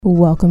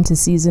Welcome to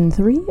Season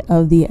 3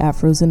 of the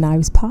Afros and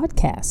Knives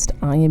podcast.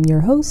 I am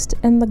your host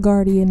and the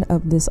guardian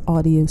of this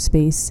audio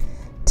space,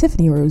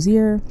 Tiffany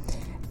Rosier.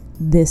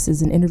 This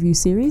is an interview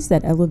series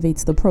that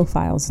elevates the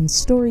profiles and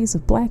stories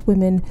of Black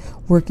women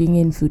working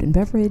in food and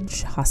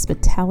beverage,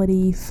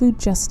 hospitality, food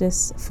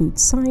justice, food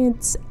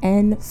science,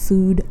 and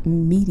food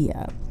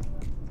media.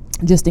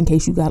 Just in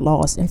case you got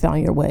lost and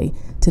found your way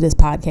to this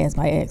podcast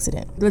by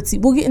accident. Let's see,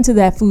 we'll get into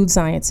that food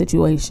science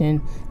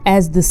situation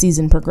as the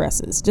season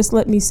progresses. Just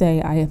let me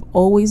say, I have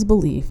always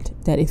believed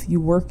that if you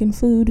work in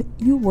food,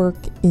 you work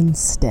in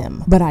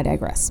STEM. But I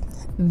digress.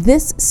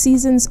 This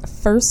season's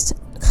first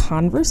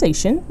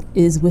conversation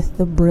is with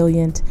the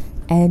brilliant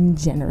and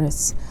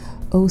generous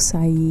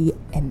Osayi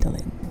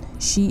Endolyn.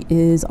 She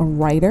is a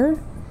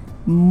writer.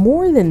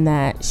 More than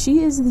that, she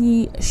is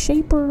the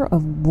shaper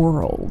of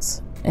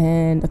worlds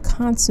and a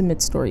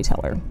consummate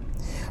storyteller.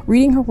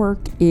 Reading her work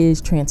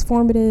is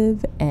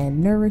transformative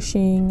and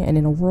nourishing, and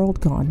in a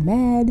world gone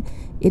mad,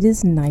 it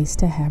is nice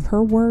to have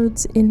her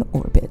words in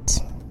orbit.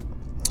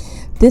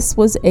 This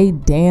was a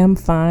damn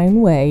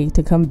fine way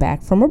to come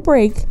back from a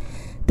break.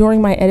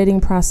 During my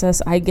editing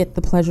process, I get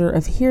the pleasure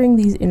of hearing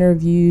these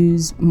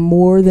interviews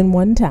more than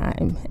one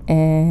time,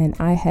 and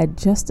I had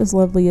just as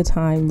lovely a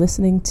time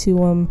listening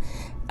to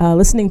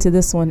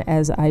this one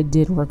as I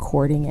did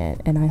recording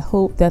it, and I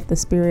hope that the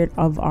spirit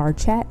of our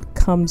chat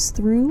comes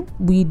through.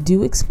 We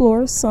do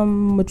explore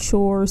some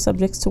mature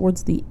subjects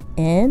towards the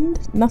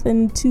end.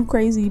 Nothing too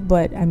crazy,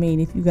 but I mean,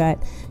 if you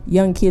got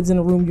young kids in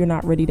the room you're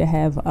not ready to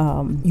have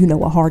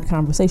a hard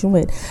conversation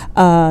with,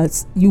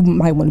 you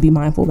might want to be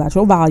mindful about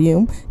your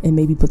volume and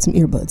maybe put some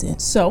earbuds in.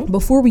 So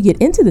before we get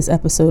into this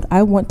episode,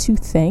 I want to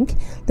thank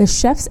the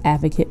Chef's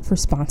Advocate for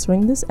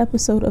sponsoring this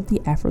episode of the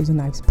Afros and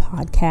Knives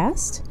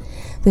podcast.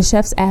 The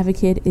Chef's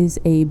Advocate is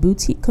a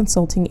boutique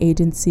consulting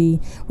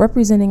agency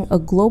representing a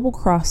global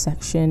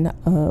cross-section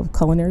of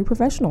culinary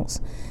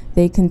professionals.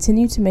 They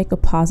continue to make a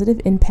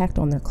positive impact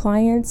on their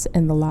clients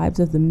and the lives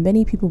of the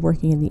many people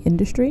working in the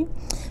industry.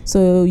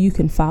 So you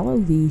can follow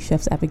the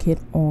Chef's Advocate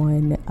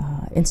on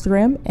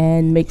Instagram,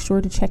 and make sure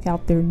to check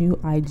out their new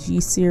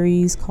IG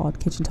series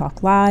called Kitchen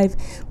Talk Live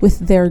with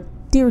their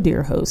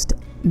dear host,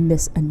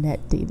 Miss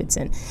Annette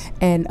Davidson.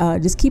 And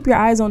just keep your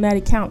eyes on that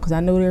account, because I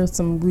know there's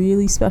some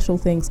really special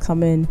things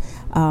coming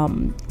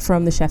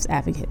from the Chef's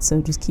Advocate.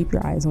 So just keep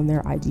your eyes on their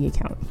IG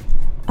account.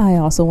 I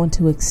also want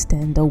to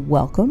extend a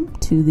welcome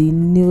to the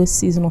newest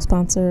seasonal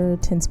sponsor,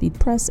 10 Speed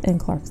Press and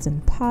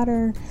Clarkson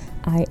Potter.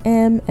 I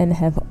am and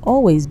have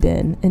always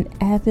been an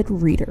avid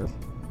reader.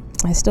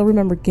 I still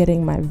remember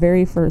getting my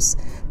very first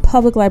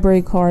public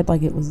library card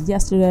like it was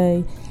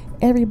yesterday.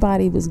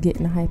 Everybody was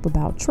getting hype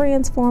about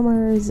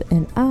Transformers,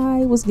 and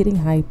I was getting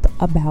hype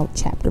about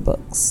chapter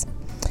books.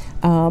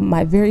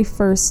 My very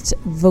first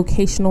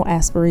vocational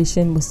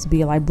aspiration was to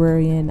be a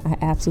librarian. I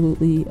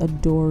absolutely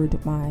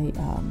adored my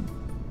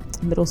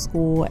middle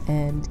school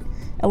and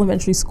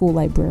elementary school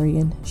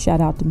librarian.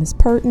 Shout out to Miss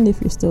Purton if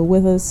you're still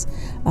with us.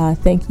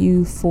 Thank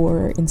you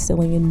for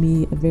instilling in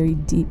me a very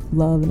deep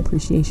love and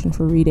appreciation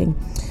for reading.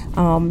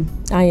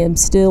 I am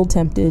still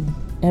tempted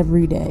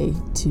every day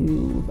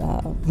to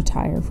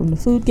retire from the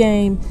food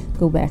game,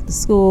 go back to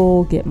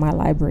school, get my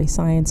library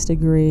science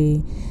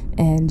degree,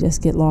 and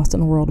just get lost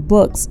in the world of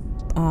books.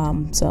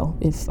 So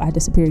if I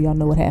disappear, y'all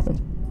know what happened.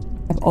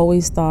 I've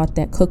always thought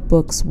that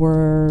cookbooks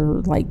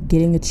were like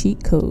getting a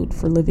cheat code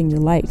for living your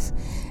life.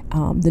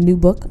 The new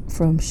book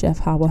from Chef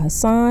Hawa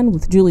Hassan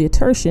with Julia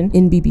Turshen,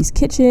 In BB's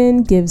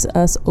Kitchen, gives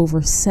us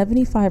over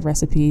 75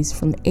 recipes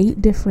from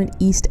 8 different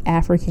East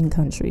African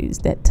countries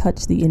that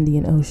touch the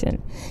Indian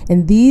Ocean.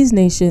 And these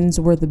nations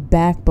were the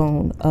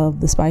backbone of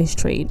the spice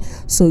trade.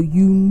 So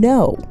you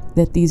know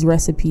that these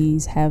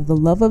recipes have the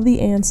love of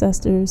the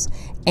ancestors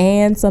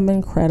and some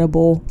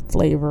incredible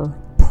flavor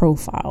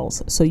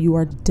profiles, so you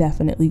are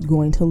definitely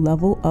going to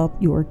level up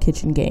your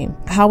kitchen game.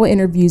 Hawa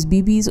interviews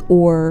BBs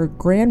or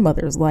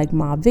grandmothers like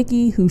Ma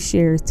Vicky, who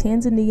shares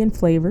Tanzanian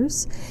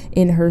flavors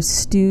in her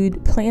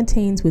stewed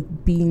plantains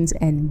with beans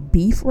and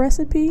beef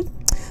recipe.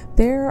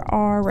 There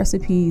are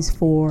recipes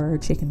for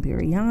chicken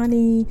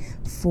biryani,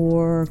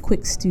 for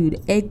quick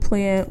stewed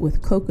eggplant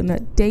with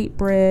coconut date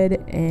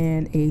bread,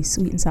 and a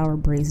sweet and sour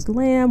braised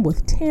lamb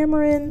with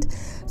tamarind.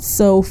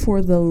 So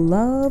for the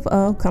love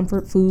of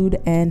comfort food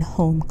and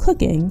home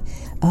cooking,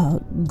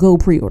 go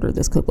pre-order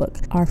this cookbook.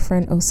 Our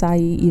friend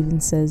Osayi even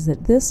says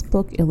that this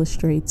book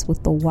illustrates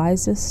what the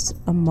wisest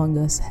among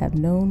us have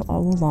known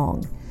all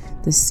along.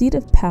 The seat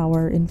of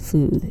power in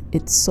food,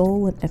 its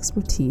soul and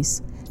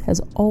expertise, has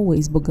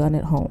always begun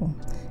at home,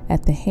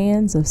 at the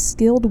hands of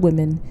skilled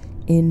women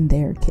in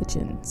their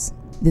kitchens.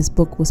 This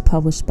book was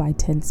published by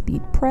 10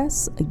 Speed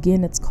Press.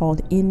 Again, it's called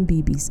In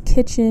BB's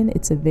Kitchen.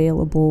 It's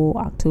available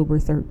October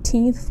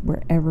 13th,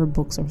 wherever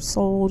books are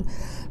sold.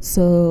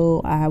 So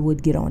I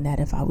would get on that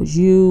if I was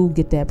you.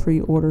 Get that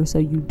pre-order so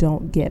you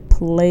don't get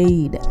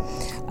played.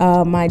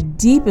 My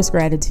deepest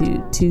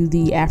gratitude to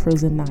the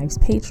Afros and Knives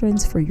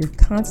patrons for your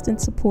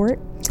constant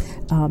support.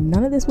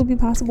 None of this would be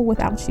possible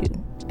without you.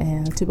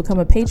 And to become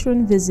a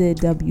patron, visit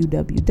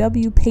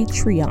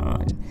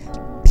www.patreon.com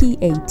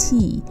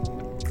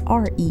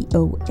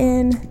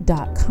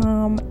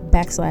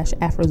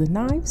patreon.com/Afros and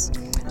Knives.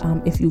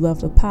 If you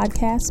love the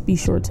podcast, be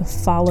sure to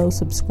follow,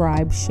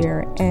 subscribe,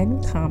 share,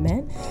 and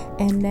comment.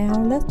 And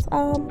now let's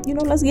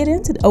get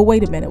into it. Oh,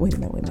 wait a minute.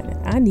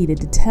 I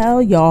needed to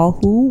tell y'all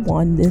who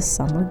won this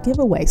summer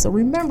giveaway. So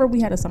remember,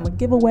 we had a summer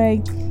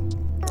giveaway.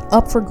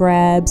 Up for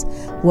grabs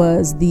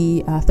was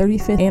the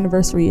 35th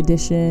anniversary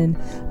edition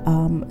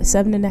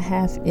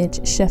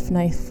 7.5-inch chef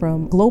knife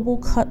from Global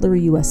Cutlery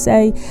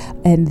USA,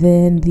 and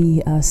then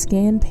the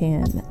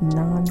Scan-Pan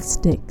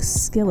non-stick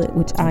skillet,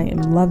 which I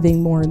am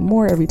loving more and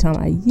more every time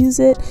I use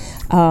it.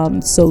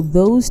 So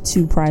those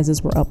two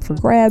prizes were up for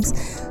grabs.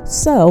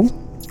 So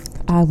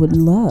I would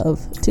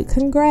love to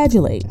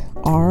congratulate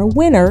our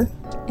winner.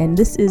 And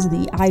this is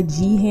the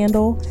IG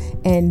handle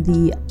and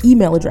the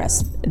email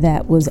address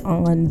that was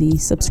on the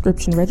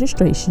subscription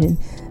registration,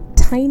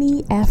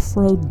 Tiny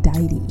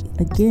Aphrodite.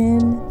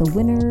 Again, the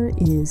winner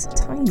is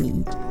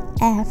Tiny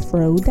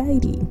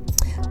Aphrodite.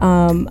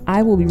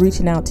 I will be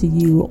reaching out to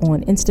you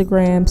on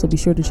Instagram, so be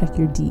sure to check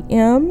your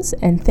DMs.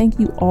 And thank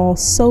you all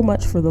so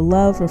much for the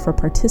love and for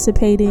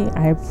participating.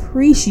 I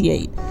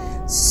appreciate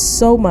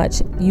so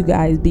much you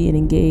guys being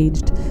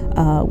engaged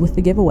with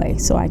the giveaway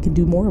so I can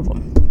do more of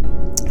them.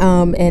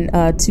 And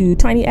to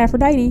Tiny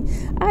Aphrodite,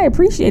 I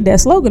appreciate that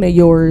slogan of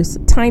yours,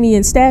 tiny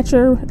in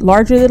stature,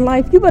 larger than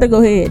life. You better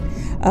go ahead.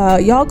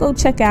 Y'all go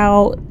check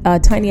out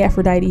Tiny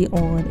Aphrodite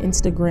on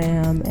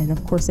Instagram. And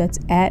of course, that's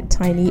at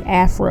Tiny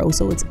Afro.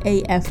 So it's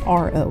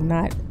AFRO,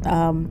 not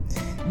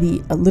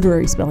the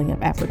literary spelling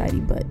of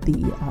Aphrodite, but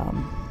the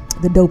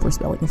doper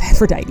spelling of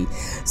Aphrodite.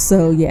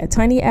 So yeah,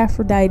 Tiny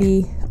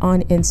Aphrodite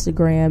on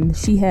Instagram.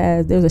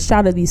 There's a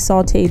shot of these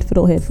sauteed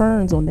fiddlehead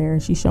ferns on there,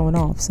 and she's showing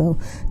off. So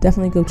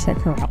definitely go check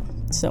her out.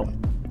 So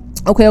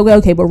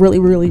okay. But really,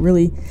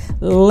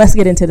 let's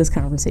get into this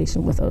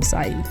conversation with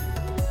Osayi.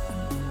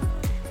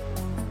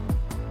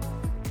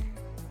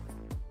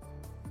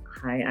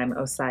 Hi, I'm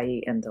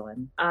Osayi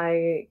Endolyn.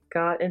 I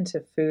got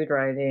into food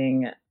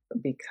writing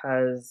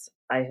because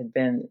I had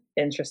been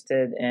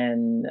interested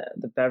in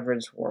the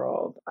beverage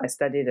world. I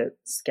studied at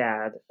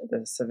SCAD,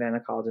 the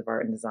Savannah College of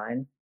Art and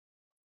Design,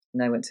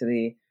 and I went to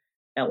the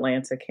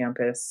Atlanta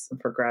campus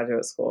for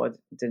graduate school. I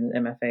did an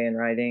MFA in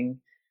writing,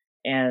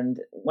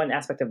 and one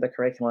aspect of the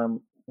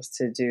curriculum was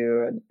to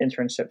do an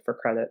internship for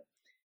credit.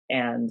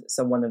 And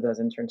so one of those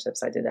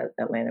internships I did at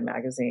Atlanta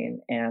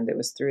Magazine, and it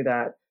was through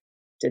that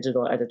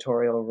digital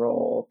editorial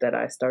role that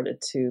I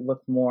started to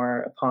look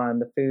more upon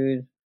the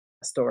food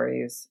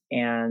stories,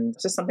 and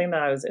just something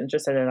that I was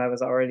interested in. I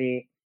was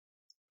already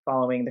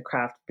following the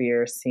craft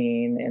beer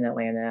scene in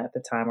Atlanta at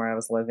the time where I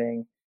was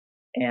living.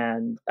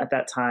 And at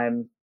that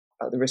time,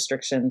 the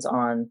restrictions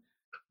on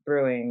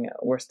brewing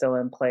were still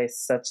in place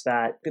such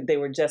that they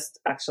were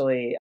just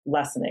actually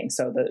lessening.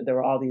 So there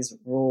were all these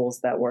rules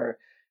that were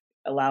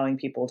allowing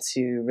people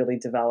to really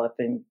develop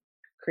and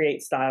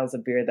create styles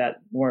of beer that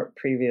weren't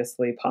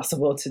previously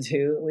possible to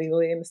do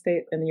legally in the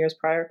state in the years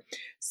prior.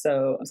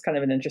 So it was kind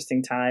of an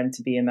interesting time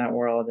to be in that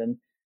world and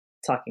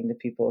talking to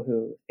people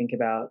who think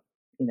about,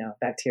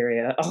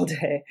 bacteria all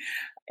day.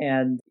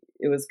 And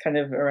it was kind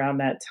of around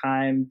that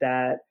time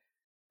that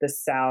the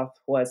South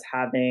was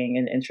having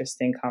an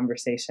interesting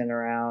conversation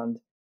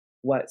around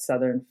what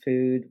Southern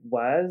food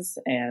was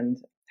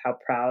and how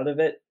proud of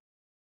it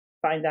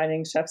fine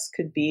dining chefs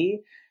could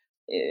be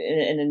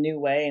in a new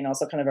way, and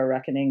also kind of a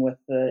reckoning with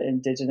the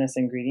indigenous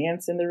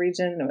ingredients in the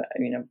region.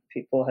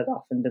 People had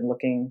often been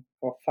looking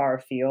far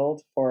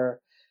afield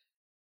for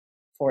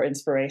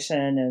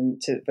inspiration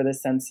and for the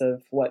sense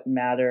of what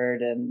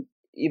mattered. And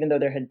even though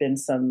there had been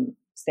some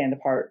stand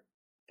apart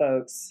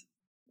folks,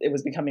 it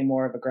was becoming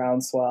more of a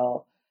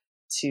groundswell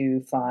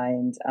to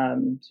find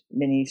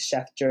many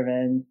chef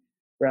driven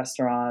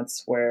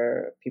restaurants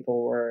where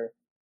people were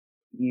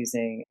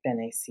using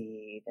bene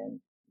seed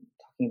and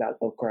talking about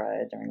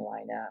okra during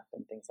lineup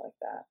and things like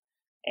that.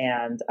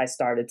 And I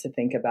started to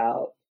think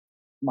about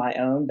my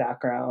own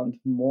background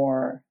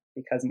more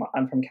because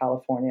I'm from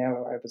California,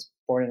 where I was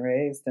born and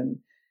raised, and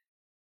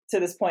to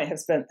this point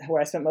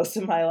where I spent most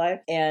of my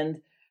life.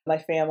 And my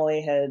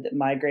family had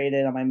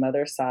migrated on my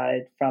mother's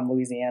side from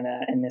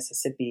Louisiana and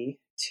Mississippi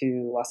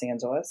to Los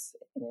Angeles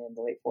in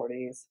the late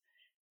 40s.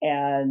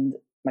 And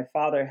my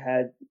father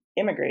had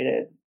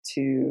immigrated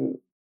to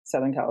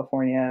Southern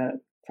California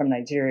from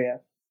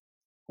Nigeria,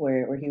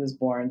 where he was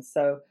born.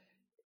 So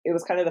it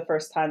was kind of the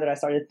first time that I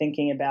started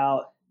thinking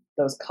about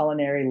those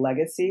culinary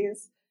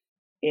legacies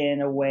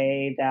in a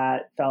way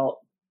that felt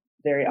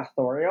very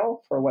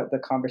authorial for what the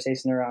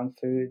conversation around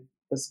food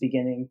was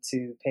beginning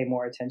to pay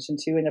more attention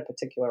to in a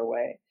particular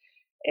way.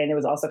 And it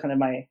was also kind of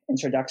my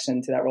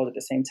introduction to that world at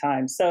the same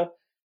time. So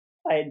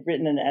I had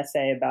written an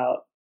essay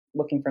about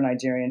looking for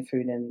Nigerian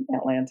food in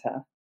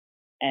Atlanta.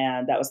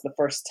 And that was the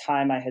first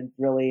time I had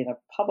really, in a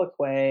public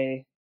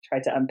way,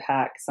 tried to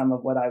unpack some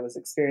of what I was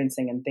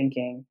experiencing and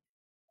thinking.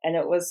 And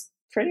it was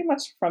pretty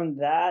much from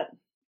that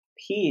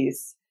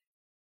piece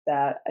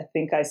that I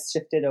think I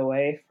shifted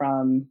away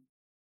from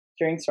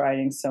drinks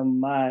writing so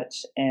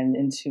much and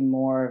into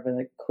more of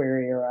a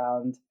query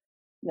around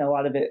a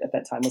lot of it at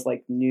that time was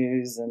like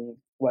news and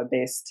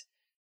web-based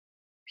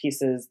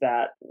pieces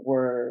that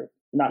were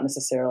not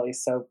necessarily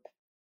so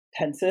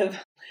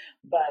pensive,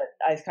 but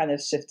I kind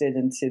of shifted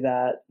into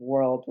that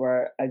world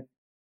where I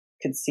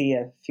could see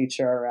a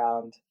future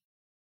around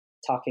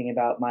talking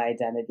about my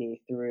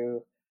identity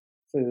through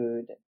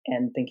food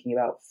and thinking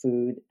about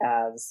food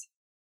as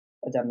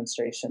a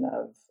demonstration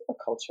of a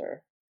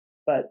culture.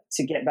 But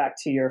to get back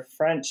to your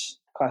French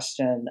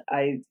question,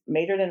 I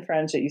majored in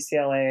French at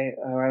UCLA,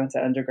 where I went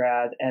to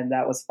undergrad, and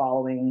that was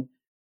following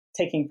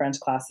taking French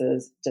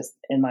classes just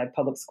in my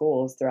public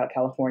schools throughout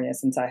California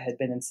since I had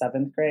been in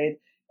seventh grade.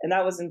 And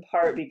that was in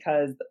part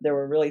because there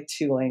were really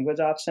two language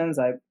options.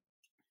 I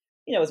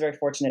was very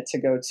fortunate to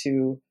go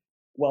to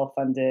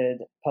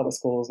well-funded public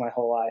schools my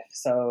whole life.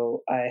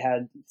 So I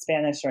had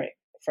Spanish or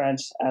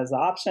French as the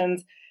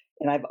options.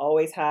 And I've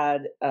always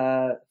had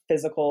a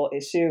physical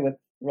issue with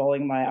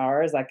rolling my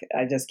R's. Like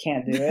I just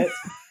can't do it.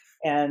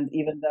 And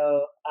even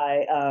though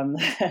I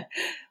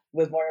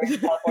was born in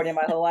California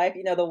my whole life,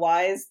 the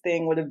wise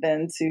thing would have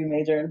been to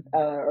major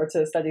or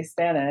to study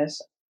Spanish.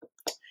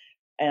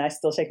 And I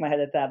still shake my head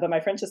at that. But my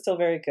French is still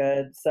very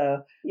good.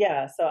 So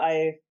yeah, so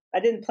I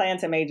didn't plan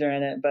to major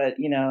in it, but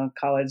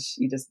college,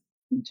 you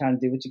trying to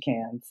do what you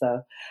can.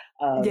 So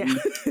yeah,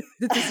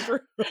 this is true.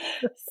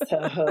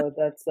 So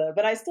that's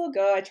but I still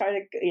go. I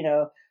try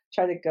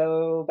to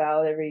go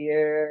about every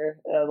year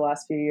the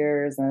last few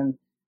years, and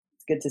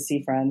it's good to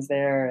see friends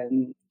there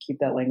and keep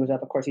that language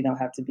up. Of course, you don't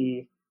have to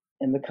be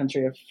in the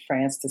country of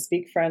France to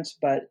speak French,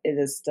 but it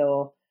is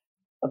still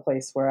a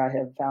place where I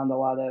have found a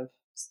lot of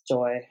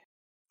joy.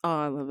 Oh,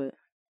 I love it.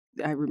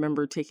 I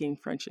remember taking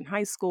French in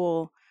high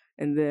school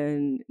and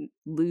then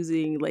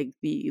losing like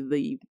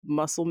the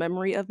muscle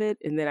memory of it.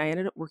 And then I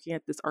ended up working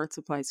at this art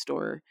supply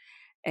store,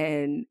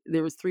 and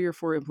there was 3 or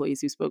 4 employees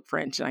who spoke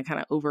French, and I kind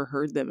of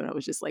overheard them, and I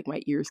was just like,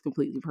 my ears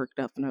completely perked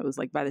up. And I was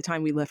like, by the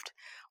time we left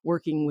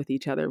working with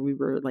each other, we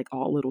were like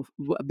all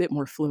a bit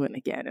more fluent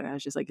again. And I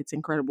was just like, it's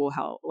incredible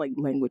how like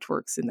language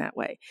works in that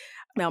way.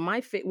 Now,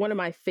 one of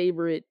my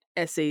favorite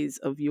essays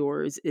of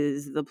yours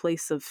is The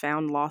Place of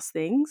Found Lost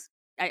Things.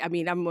 I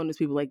mean, I'm one of those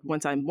people, like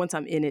once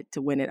I'm in it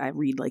to win it, I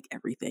read like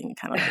everything and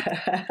kind of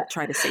like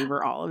try to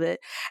savor all of it.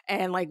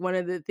 And like one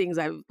of the things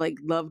I've like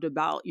loved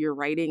about your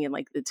writing and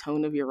like the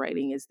tone of your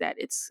writing is that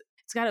it's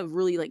got a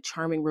really like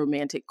charming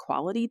romantic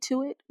quality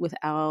to it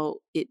without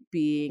it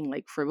being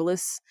like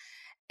frivolous.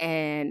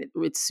 And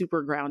it's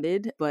super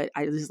grounded, but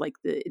I just like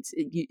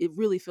it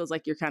really feels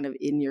like you're kind of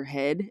in your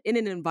head in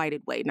an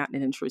invited way, not in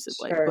an intrusive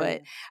way.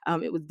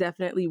 But it was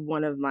definitely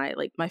one of my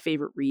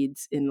favorite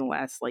reads in the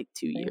last like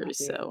 2 years.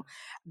 So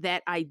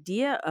that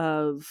idea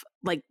of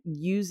like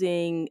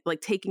using,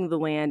 like taking the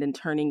land and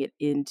turning it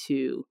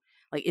into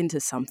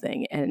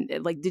something. And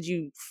like, did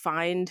you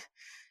find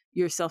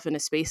yourself in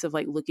a space of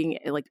like looking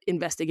at like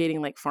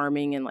investigating like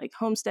farming and like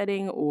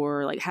homesteading,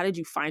 or like how did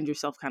you find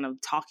yourself kind of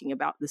talking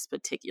about this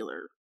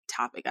particular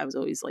topic? I was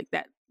always like,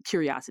 that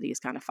curiosity has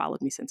kind of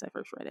followed me since I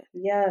first read it.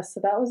 Yeah, so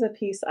that was a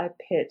piece I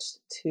pitched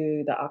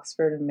to the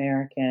Oxford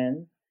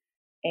American,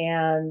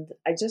 and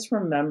I just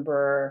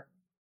remember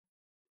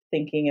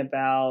thinking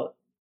about,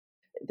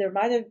 there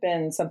might have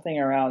been something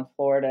around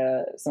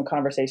Florida, some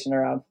conversation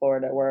around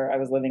Florida where I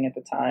was living at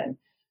the time,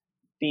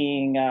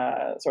 being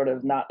sort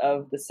of not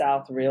of the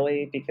South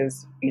really,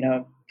 because,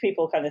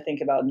 people kind of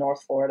think about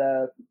North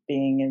Florida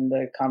being in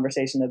the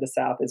conversation of the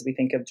South as we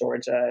think of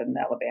Georgia and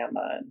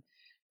Alabama and,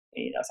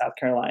 South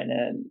Carolina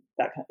and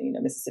that kind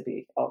of,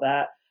 Mississippi, all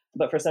that.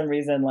 But for some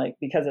reason, like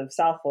because of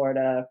South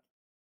Florida,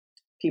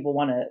 people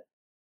want to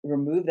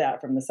remove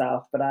that from the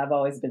South. But I've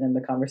always been in the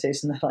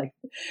conversation that like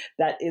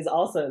that is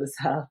also the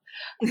South.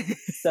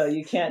 So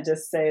you can't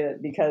just say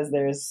that because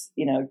there's,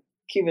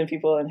 Cuban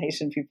people and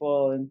Haitian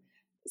people and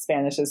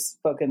Spanish is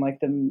spoken like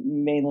the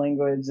main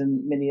language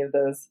in many of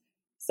those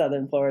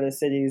Southern Florida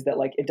cities that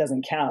like it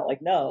doesn't count.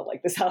 Like no,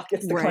 like the South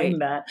gets to claim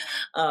that.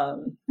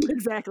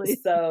 Exactly.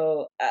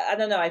 So I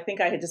don't know. I think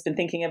I had just been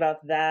thinking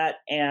about that,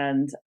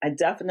 and I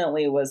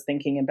definitely was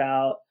thinking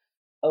about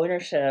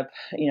ownership,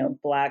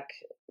 Black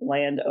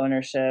land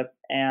ownership,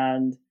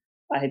 and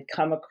I had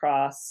come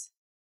across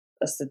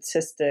a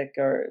statistic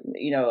or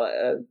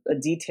a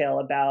detail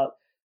about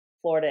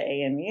Florida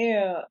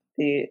AMU,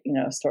 the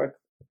historic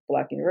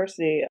Black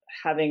university,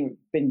 having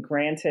been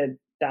granted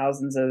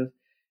thousands of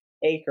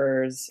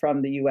acres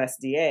from the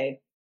USDA.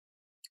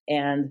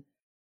 And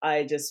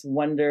I just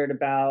wondered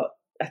about,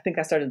 I think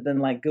I started then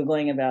like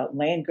Googling about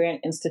land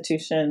grant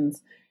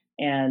institutions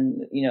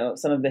and,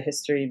 some of the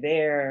history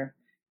there.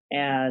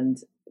 And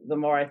the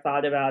more I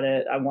thought about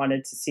it, I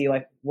wanted to see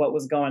like what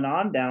was going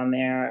on down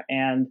there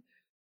and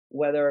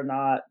whether or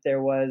not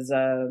there was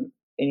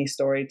any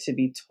story to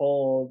be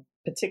told,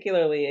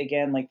 particularly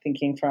again, like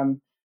thinking from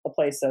a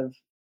place of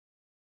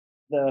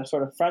the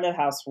sort of front of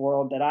house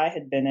world that I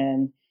had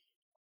been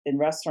in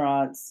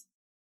restaurants,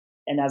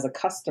 and as a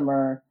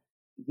customer,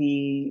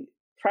 the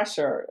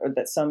pressure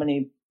that so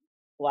many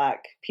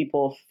Black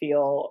people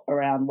feel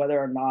around whether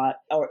or not,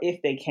 or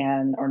if they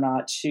can or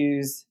not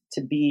choose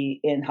to be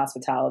in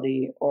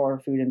hospitality or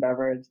food and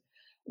beverage,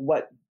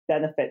 what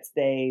benefits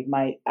they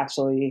might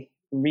actually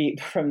reap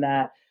from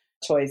that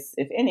choice,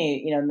 if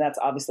any. And that's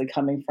obviously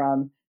coming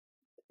from,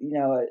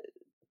 a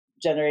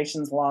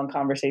generations long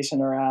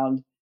conversation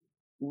around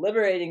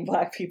liberating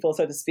Black people,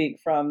 so to speak,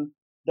 from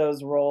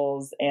those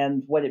roles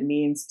and what it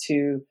means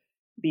to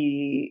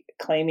be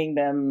claiming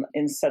them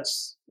in such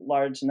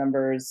large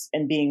numbers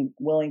and being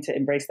willing to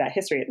embrace that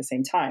history at the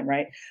same time,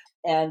 right?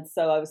 And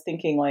so I was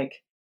thinking, like,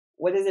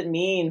 what does it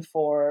mean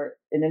for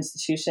an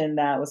institution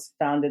that was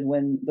founded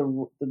when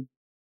the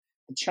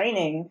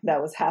training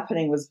that was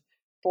happening was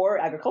for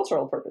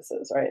agricultural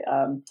purposes, right?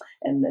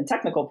 And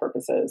technical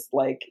purposes,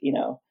 like,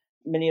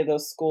 many of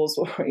those schools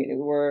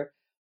were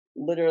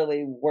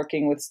literally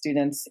working with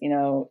students, in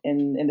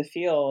the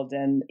field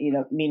and,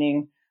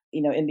 meaning,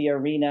 in the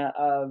arena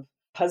of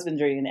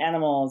husbandry and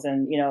animals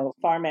and,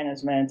 farm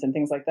management and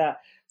things like that.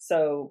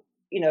 So,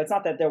 it's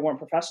not that there weren't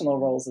professional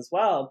roles as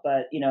well,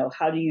 but,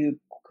 how do you,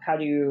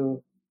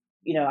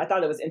 I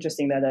thought it was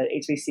interesting that a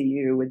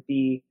HBCU would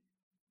be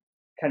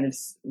kind of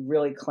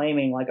really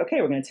claiming, like,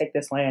 okay, we're going to take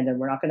this land and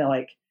we're not going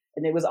to,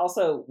 and it was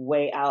also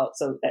way out.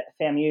 So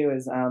FAMU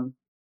is,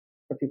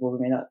 for people who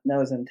may not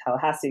know, is in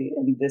Tallahassee,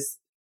 and this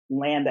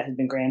land that had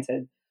been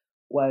granted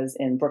was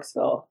in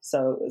Brooksville.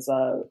 So it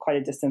was quite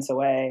a distance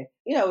away.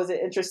 It was an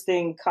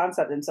interesting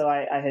concept. And so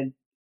I had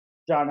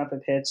drawn up a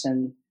pitch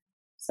and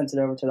sent it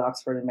over to the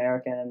Oxford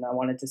American, and I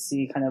wanted to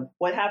see kind of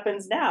what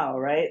happens now,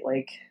 right?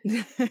 Like,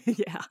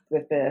 yeah,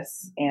 with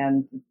this.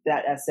 And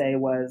that essay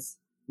was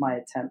my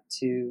attempt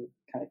to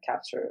kind of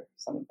capture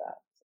some of that.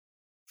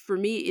 For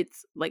me,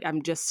 it's like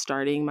I'm just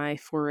starting my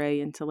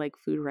foray into like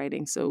food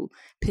writing. So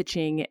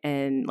pitching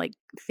and like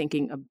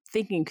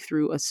thinking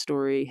through a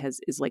story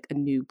is like a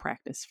new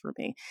practice for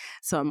me.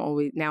 So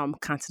I'm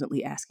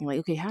constantly asking, like,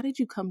 okay, how did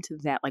you come to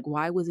that? Like,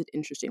 why was it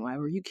interesting? Why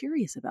were you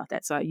curious about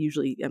that? So I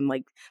usually am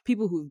like,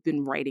 people who've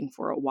been writing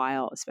for a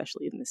while,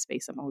 especially in this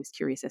space, I'm always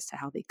curious as to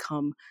how they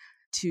come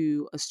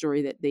to a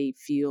story that they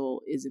feel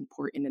is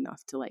important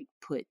enough to like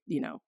put,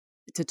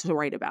 to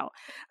write about.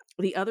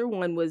 The other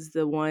one was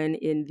the one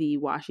in the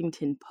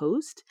Washington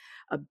Post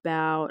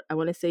about, I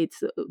want to say it's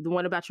the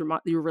one about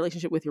your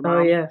relationship with your mom.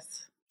 Oh,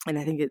 yes. And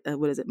I think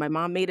what is it? My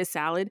mom made a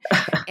salad,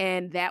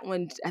 and that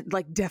one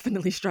like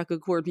definitely struck a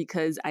chord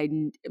because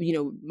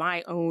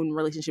my own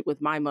relationship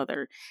with my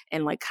mother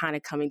and like kind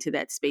of coming to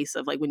that space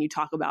of like when you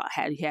talk about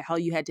how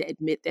you had to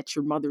admit that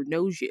your mother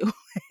knows you,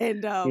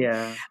 and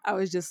Yeah. I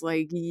was just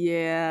like,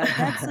 yeah,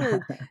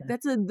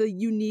 that's the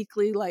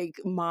uniquely like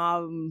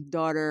mom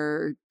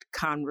daughter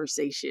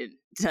conversation,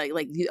 to,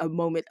 like a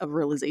moment of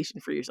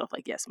realization for yourself,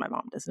 like, yes, my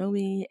mom does know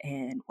me,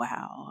 and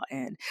wow.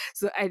 And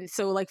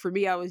so like for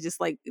me, I was just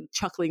like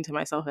chuckling to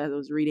myself as I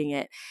was reading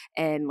it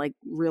and like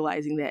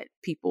realizing that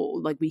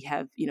people, like, we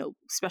have,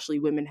 especially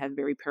women, have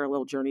very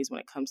parallel journeys when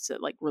it comes to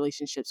like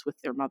relationships with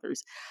their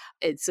mothers.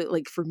 And so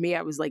like for me,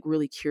 I was like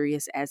really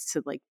curious as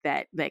to like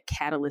that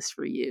catalyst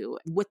for you,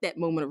 what that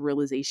moment of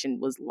realization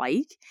was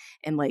like,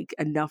 and like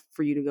enough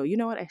for you to go, you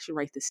know what, I should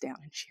write this down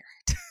and share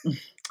it.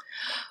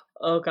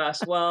 Oh, gosh.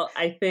 Well,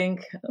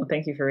 thank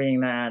you for reading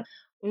that.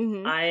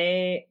 Mm-hmm.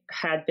 I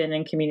had been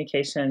in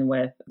communication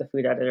with the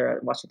food editor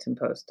at Washington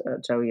Post,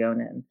 Joe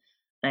Yonan,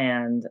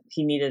 and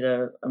he needed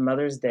a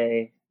Mother's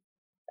Day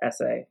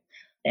essay.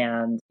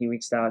 And he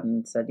reached out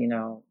and said,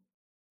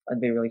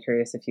 I'd be really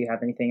curious if you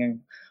have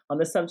anything on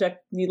this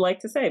subject you'd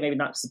like to say, maybe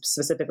not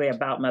specifically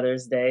about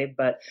Mother's Day,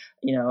 but,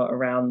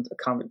 around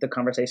the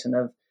conversation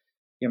of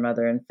your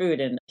mother and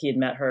food. And he had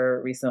met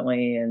her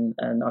recently, and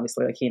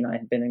obviously, like, he and I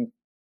had been in,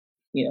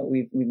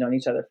 we've known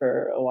each other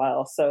for a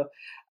while. So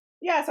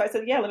yeah, so I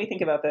said, yeah, let me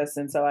think about this.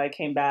 And so I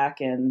came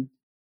back and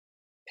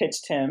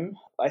pitched him.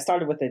 I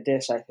started with a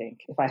dish, I think.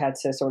 If I had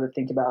to sort of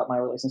think about my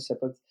relationship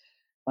with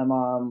my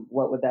mom,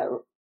 what would that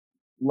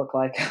look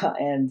like?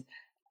 And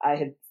I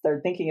had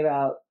started thinking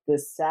about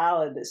this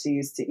salad that she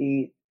used to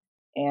eat.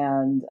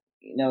 And,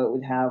 it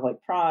would have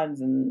like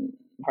prawns and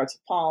hearts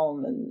of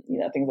palm and,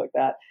 things like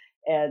that.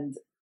 And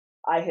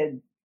I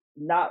had,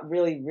 not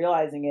really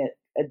realizing it,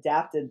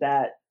 adapted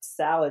that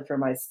salad for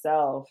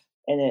myself.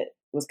 And it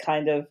was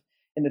kind of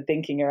in the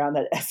thinking around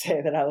that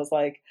essay that I was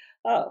like,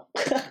 oh,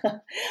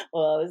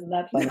 well, isn't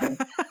that funny?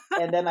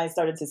 And then I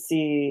started to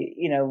see,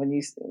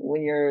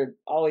 when you're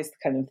always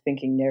kind of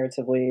thinking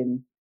narratively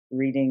and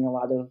reading a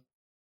lot of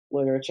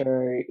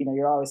literature,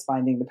 you're always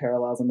finding the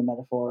parallels and the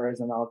metaphors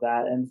and all of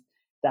that. And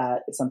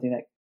that is something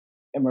that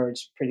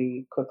emerged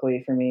pretty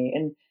quickly for me.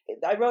 And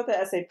I wrote the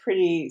essay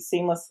pretty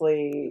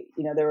seamlessly.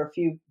 There were a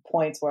few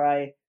points where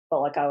I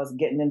felt like I was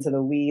getting into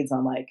the weeds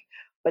on like,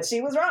 but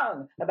she was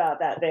wrong about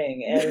that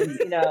thing.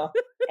 And,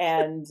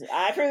 and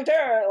I proved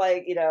her,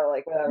 like,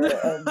 like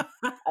whatever.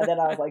 And then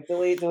I was like,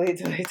 delete. So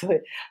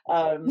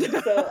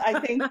I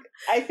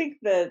think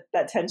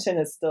that tension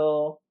is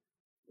still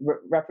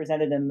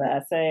represented in the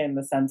essay, in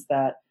the sense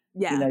that,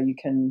 you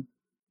can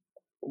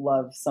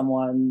love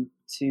someone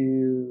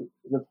to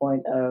the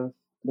point of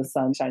the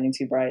sun shining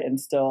too bright and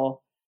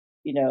still,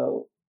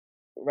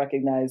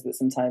 recognize that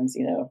sometimes,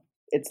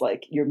 it's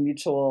like your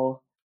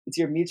mutual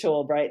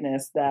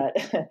brightness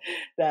that,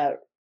 that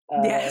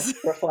Yes.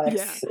 Yeah.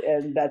 reflects.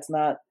 And that's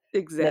not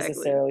Exactly.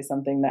 necessarily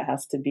something that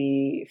has to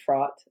be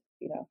fraught,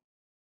 you know.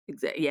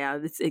 Exactly. Yeah,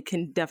 it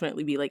can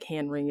definitely be like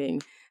hand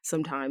wringing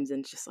sometimes, and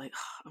it's just like,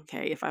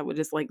 okay, if I would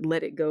just like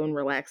let it go and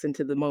relax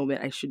into the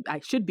moment, I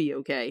should be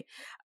okay.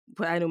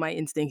 But I know my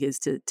instinct is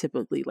to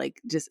typically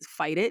like just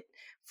fight it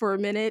for a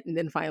minute and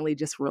then finally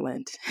just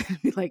relent.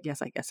 Be like,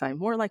 yes, I guess I'm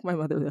more like my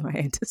mother than I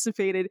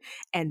anticipated,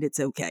 and it's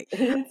okay.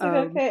 It's like,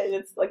 okay.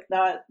 It's like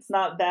it's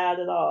not bad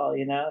at all,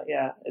 you know?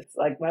 Yeah. It's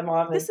like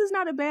This is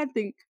not a bad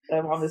thing.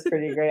 my mom is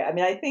pretty great. I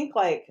mean, I think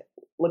like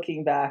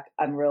looking back,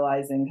 I'm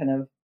realizing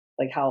kind of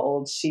like how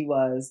old she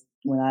was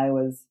when I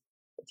was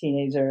a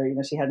teenager. You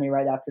know, she had me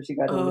right after she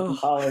graduated from Oh,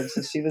 college.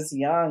 So she was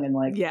young. And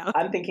like, yeah.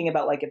 I'm thinking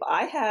about like if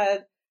I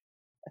had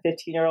a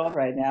 15-year-old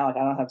right now, like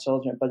I don't have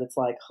children, but it's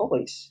like, oh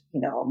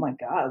my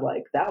God,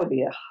 like that would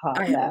be a hot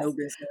I have mess. no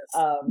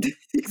business.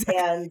 Exactly.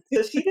 And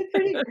so she did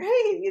pretty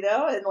great, you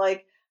know, and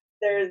like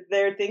there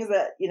are things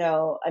that, you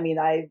know, I mean,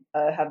 I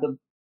have the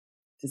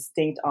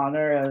distinct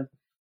honor of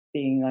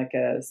being like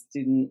a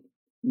student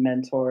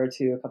mentor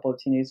to a couple of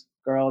teenage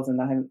girls,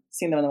 and I haven't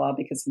seen them in a while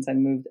because since I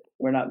moved,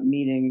 we're not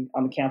meeting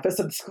on the campus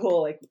of the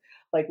school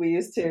like we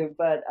used to.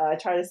 But I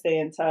try to stay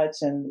in touch,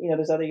 and you know,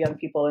 there's other young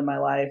people in my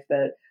life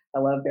that I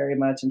love very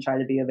much and try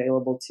to be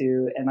available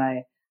to, and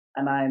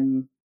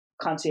I'm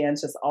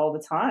conscientious all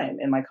the time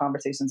in my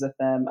conversations with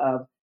them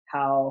of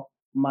how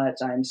much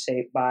I'm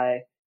shaped by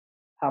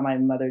how my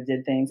mother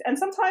did things, and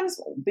sometimes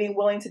being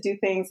willing to do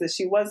things that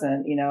she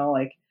wasn't, you know,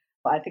 like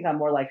I think I'm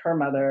more like her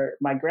mother,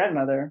 my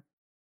grandmother,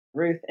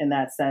 Ruth, in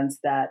that sense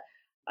that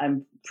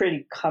I'm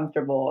pretty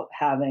comfortable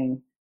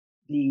having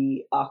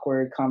the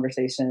awkward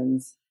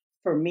conversations.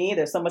 For me,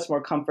 there's so much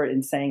more comfort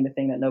in saying the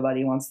thing that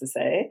nobody wants to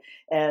say.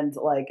 And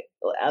like,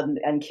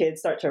 and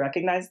kids start to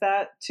recognize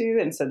that too.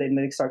 And so then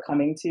they start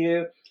coming to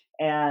you.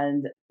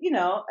 And, you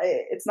know,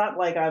 it's not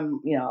like I'm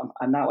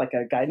not like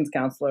a guidance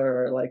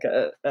counselor or like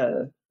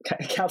a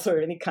counselor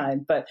of any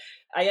kind, but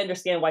I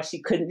understand why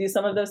she couldn't do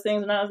some of those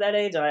things when I was that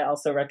age. And I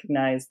also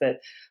recognize that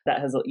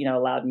has, you know,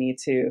 allowed me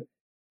to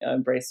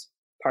embrace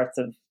parts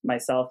of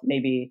myself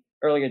maybe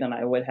earlier than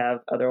I would have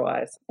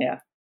otherwise. Yeah.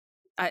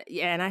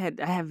 And I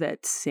have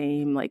that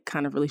same like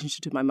kind of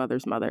relationship to my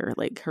mother's mother.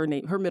 Like her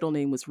middle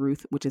name was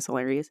Ruth, which is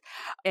hilarious,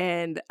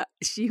 and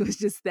she was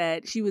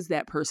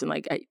that person.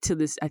 Like I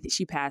think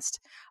she passed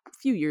a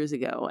few years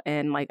ago,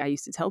 and like I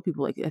used to tell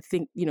people, like I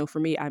think, you know,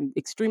 for me, I'm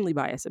extremely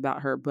biased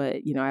about her,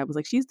 but you know, I was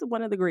like, she's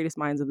one of the greatest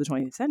minds of the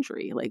 20th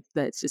century. Like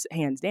that's just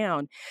hands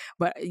down.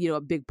 But you know,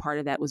 a big part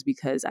of that was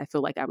because I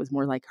feel like I was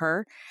more like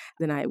her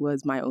than I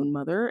was my own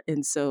mother,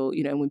 and so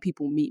you know, when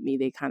people meet me,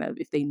 they kind of,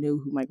 if they know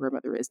who my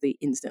grandmother is, they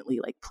instantly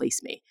like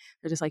place me.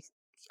 They're just like,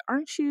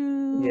 aren't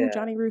you Yeah.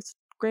 Johnny Ruth's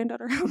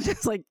granddaughter? I'm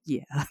just like,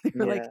 yeah.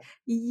 They're like,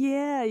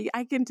 Yeah. yeah,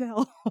 I can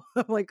tell.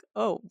 I'm like,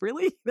 oh,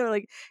 really? They're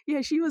like,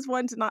 yeah, she was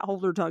one to not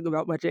hold her tongue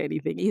about much of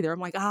anything either. I'm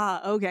like,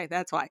 okay,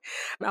 that's why.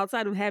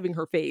 Outside of having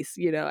her face,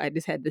 you know, I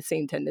just had the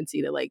same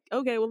tendency to like,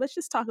 okay, well, let's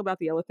just talk about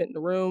the elephant in the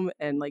room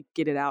and like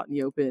get it out in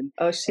the open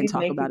Oh, and she'd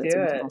talk make you about it do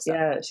so we can it. all stop.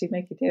 Yeah, she'd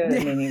make you do it. I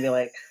Yeah. mean, you'd be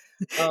like,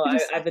 oh,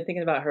 Just I've been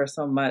thinking about her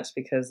so much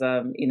because,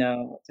 you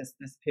know, just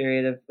this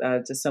period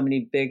of just so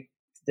many big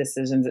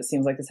decisions. It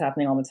seems like it's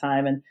happening all the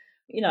time. And,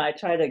 you know, I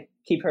try to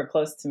keep her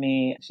close to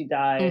me. She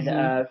died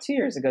mm-hmm. 2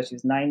 years ago. She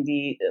was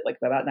 90, like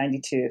about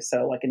 92.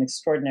 So like an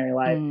extraordinary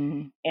life.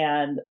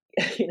 And,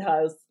 you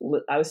know,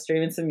 I was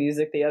streaming some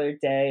music the other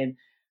day and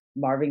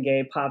Marvin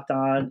Gaye popped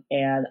on.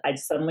 And I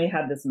suddenly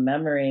had this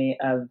memory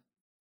of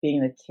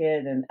being a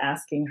kid and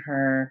asking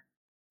her,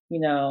 you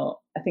know,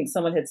 I think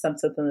someone had said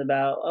something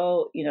about,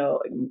 oh, you know,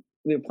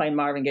 we were playing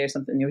Marvin Gaye or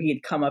something. You know,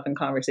 he'd come up in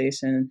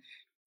conversation,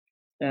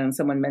 and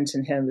someone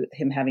mentioned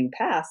him having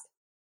passed.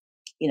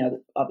 You know,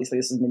 obviously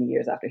this was many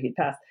years after he'd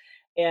passed.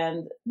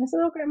 And I said,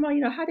 "Oh, Grandma, you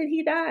know, how did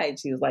he die?" And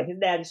she was like, "His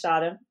daddy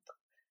shot him."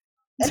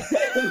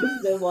 It was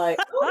just like,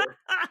 oh,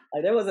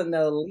 like there wasn't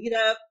no lead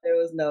up, there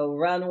was no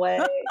runway.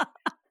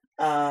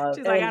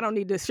 She's like, I And don't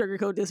need to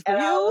sugarcoat this for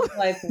And I you. was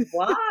like,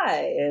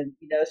 why? And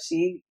you know,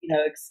 she, you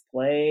know,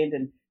 explained,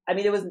 and I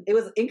mean, it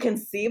was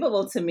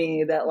inconceivable to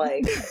me that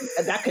like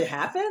that could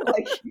happen.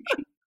 Like,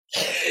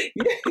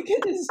 you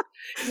could just,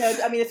 you know,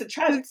 I mean, it's a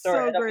tragic It's story.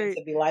 I so don't mean great.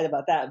 to be light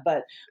about that,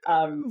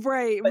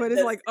 Right. but But it's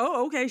just like,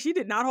 oh, okay, she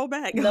did not hold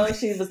back. no,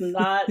 she was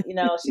not. You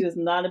know, she was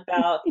not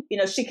about. You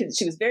know, she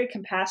was very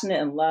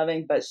compassionate and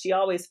loving, but she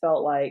always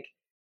felt like,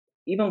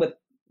 even with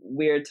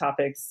weird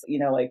topics, you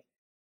know, like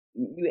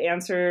you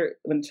answer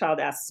when a child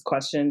asks a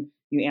question,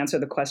 you answer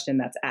the question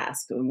that's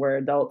asked. And where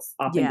adults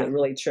often Yeah. get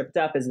really tripped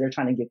up is they're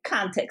trying to give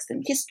context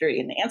and history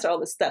and answer all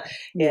this stuff.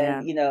 Yeah.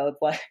 And you know,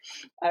 it's like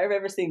I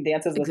remember seeing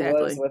Dances with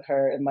Wolves Exactly. with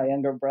her and my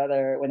younger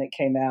brother when it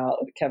came out,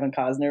 the Kevin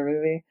Costner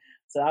movie.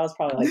 So I was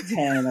probably like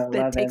 10 or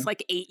That takes 11.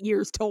 like 8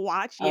 years to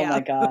watch. Oh Yeah. my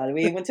God,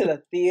 we went to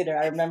the theater.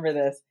 I remember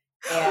this,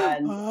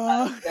 and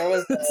there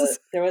was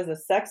This a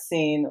sex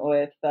scene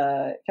with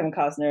Kevin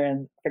Costner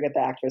and I forget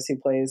the actress who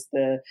plays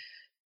the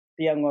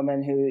young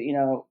woman who, you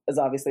know, is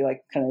obviously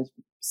like kind of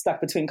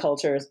stuck between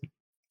cultures.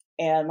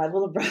 And my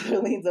little brother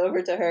leans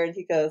over to her and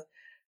he goes,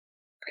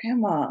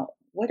 "Grandma,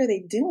 what are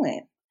they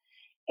doing?"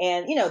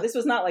 And, this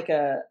was not like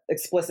a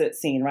explicit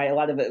scene, right? A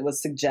lot of it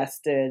was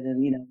suggested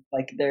and,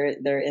 like they're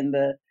in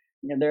the,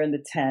 they're in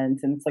the tent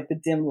and it's like the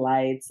dim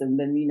lights and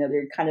then,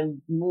 they're kind of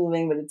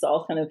moving, but it's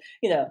all kind of,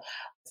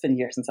 it's been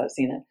years since I've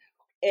seen it.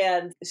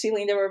 And she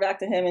leaned over back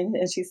to him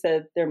and she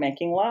said, they're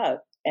making love.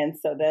 And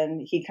so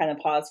then he kind of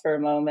paused for a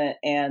moment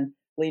and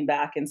leaned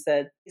back and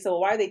said, so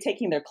why are they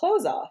taking their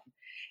clothes off?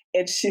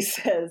 And she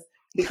says,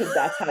 because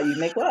that's how you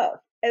make love.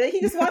 And then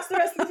he just watched the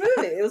rest of the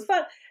movie. It was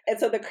fun. And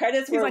so the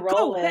credits were like,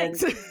 rolling.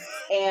 Cool,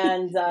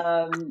 and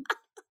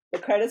the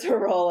credits were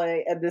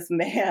rolling. And this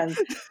man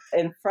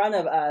in front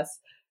of us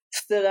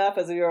stood up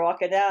as we were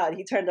walking out. And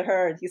he turned to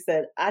her and he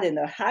said, I didn't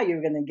know how you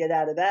were going to get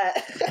out of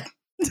that.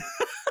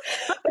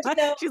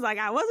 But, she's like,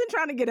 I wasn't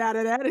trying to get out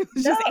of that. It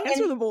was just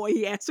answer the boy.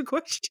 He asked a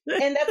question.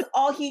 And that's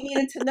all he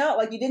needed to know.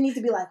 Like, you didn't need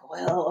to be like,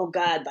 well, oh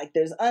God, like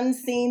there's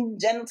unseen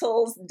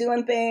genitals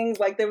doing things.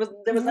 Like there was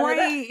none of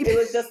that. It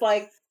was just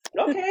like,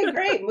 okay,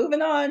 great,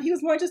 moving on. He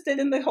was more interested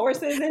in the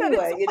horses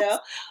anyway,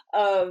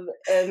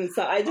 and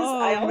so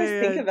I always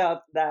think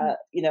about that,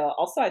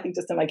 also I think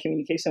just in my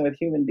communication with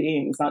human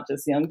beings, not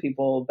just young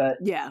people, but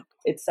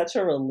it's such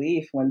a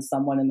relief when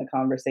someone in the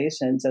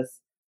conversation just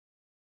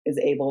is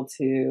able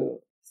to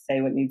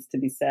say what needs to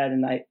be said.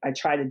 And I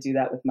try to do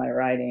that with my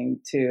writing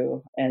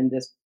too. And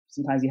just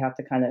sometimes you have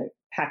to kind of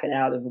hack it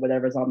out of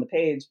whatever's on the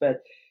page, but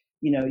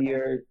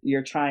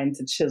you're trying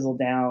to chisel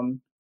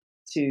down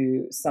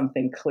to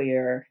something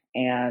clear.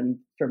 And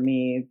for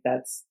me,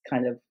 that's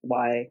kind of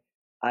why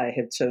I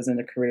have chosen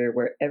a career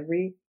where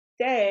every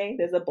day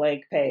there's a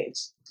blank page,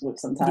 which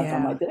sometimes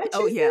I'm like, did I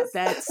choose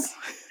this?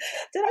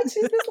 Did I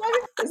choose this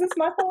life? Is this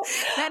my fault?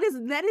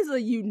 That is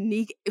a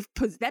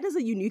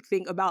unique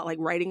thing about like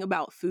writing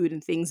about food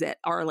and things that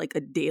are like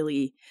a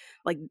daily,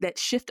 like that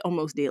shift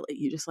almost daily.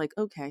 You're just like,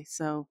 okay,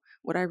 so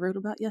what I wrote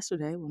about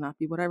yesterday will not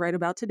be what I write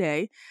about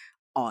today.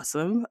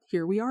 Awesome.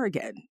 Here we are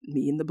again,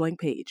 me and the blank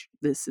page.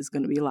 This is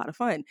going to be a lot of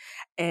fun.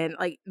 And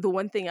like the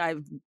one thing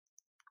I've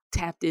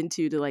tapped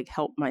into to like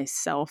help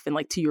myself, and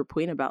like to your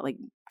point about like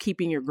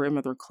keeping your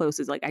grandmother close,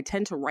 is like I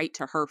tend to write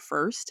to her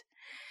first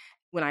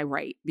when I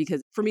write,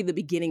 because for me the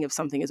beginning of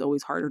something is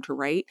always harder to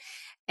write.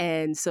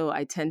 And so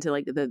I tend to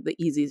like the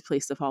easiest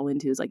place to fall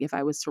into is like if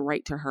I was to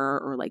write to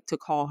her or like to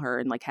call her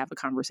and like have a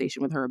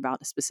conversation with her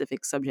about a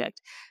specific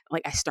subject,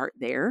 like I start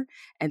there.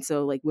 And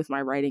so like with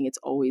my writing, it's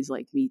always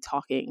like me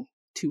talking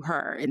to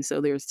her. And so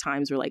there's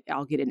times where like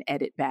I'll get an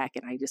edit back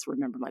and I just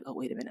remember like, oh,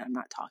 wait a minute, I'm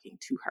not talking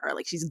to her.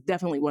 Like she's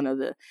definitely one of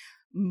the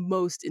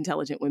most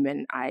intelligent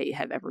women I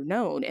have ever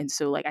known. And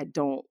so like I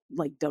don't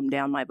like dumb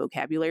down my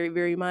vocabulary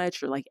very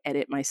much or like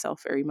edit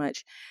myself very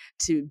much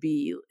to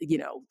be,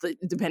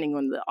 depending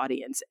on the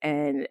audience.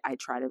 And I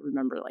try to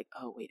remember like,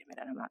 oh, wait a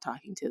minute, I'm not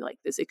talking to like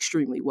this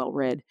extremely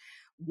well-read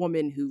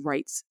woman who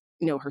writes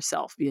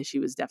herself, because she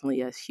was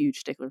definitely a huge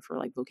stickler for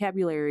like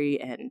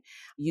vocabulary and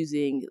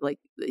using like,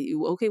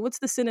 okay, what's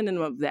the synonym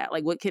of that?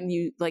 Like, what can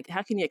you, like,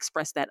 how can you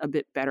express that a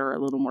bit better, a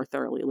little more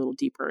thoroughly, a little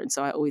deeper? And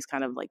so I always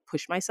kind of like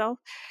push myself.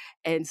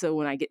 And so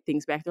when I get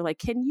things back, they're like,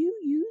 can you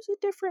use a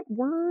different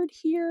word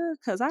here?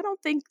 Because I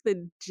don't think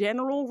the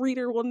general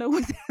reader will know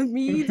what that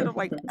means. And I'm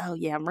like, oh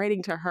yeah, I'm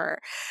writing to her.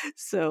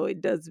 So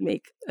it does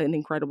make an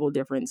incredible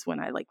difference when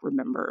I like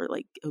remember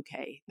like,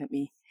 okay, let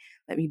me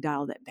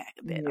dial that back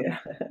a bit. Yeah.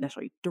 I'm not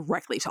necessarily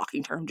directly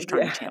talking to her. I'm just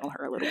trying to channel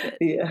her a little bit.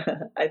 Yeah.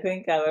 I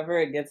think however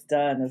it gets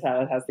done is how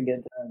it has to get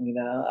done, and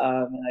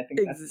I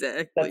think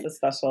that's a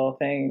special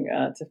thing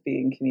to be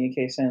in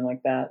communication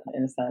like that,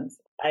 in a sense.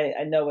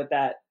 I know what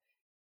that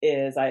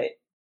is. I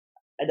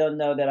don't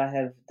know that I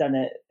have done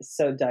it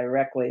so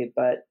directly,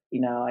 but,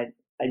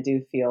 I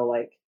do feel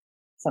like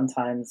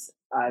sometimes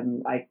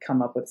I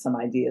come up with some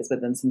ideas, but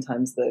then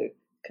sometimes the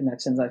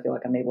connections I feel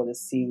like I'm able to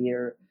see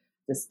or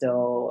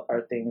distill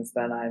are things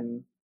that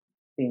I'm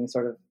being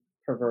sort of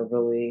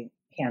proverbially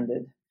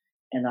handed.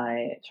 And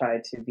I try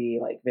to be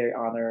like very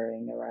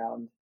honoring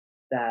around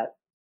that.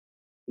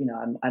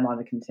 I'm on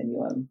a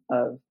continuum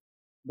of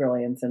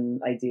brilliance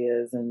and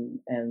ideas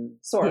and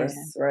source,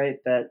 right?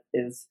 That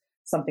is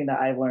something that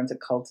I've learned to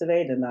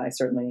cultivate. And I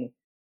certainly,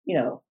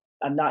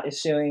 I'm not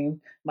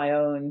eschewing my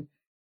own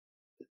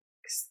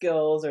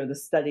skills or the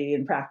study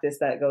and practice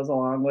that goes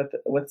along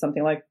with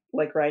something like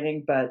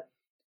writing. But,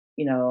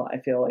 I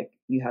feel like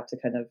you have to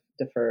kind of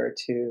defer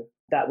to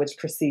that which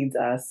precedes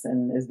us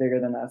and is bigger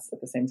than us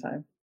at the same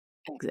time.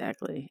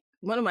 Exactly.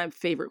 One of my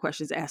favorite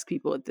questions to ask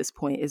people at this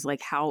point is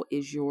like, how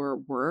is your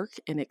work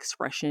an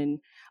expression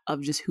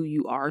of just who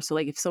you are? So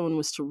like if someone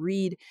was to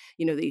read,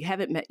 they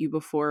haven't met you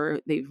before,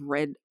 they've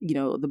read,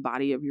 the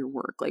body of your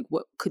work, like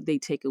what could they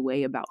take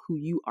away about who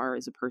you are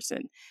as a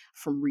person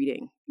from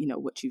reading,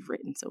 what you've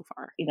written so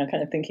far?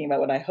 Kind of thinking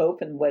about what I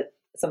hope and what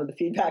some of the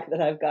feedback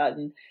that I've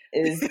gotten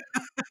is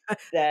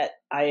that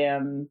I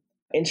am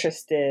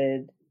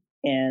interested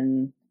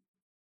in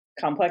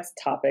complex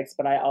topics,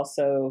 but I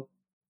also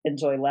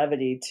enjoy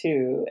levity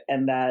too,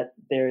 and that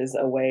there's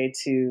a way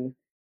to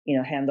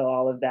handle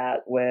all of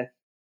that with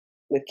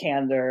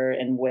candor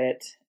and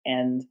wit,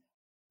 and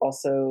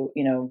also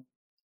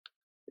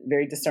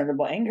very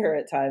discernible anger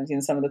at times.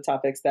 Some of the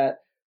topics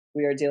that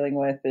we are dealing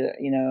with,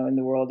 in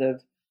the world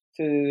of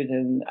food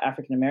and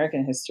African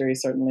American history,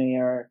 certainly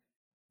are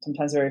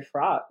sometimes very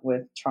fraught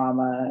with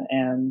trauma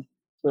and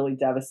really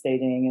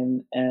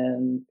devastating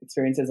and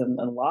experiences and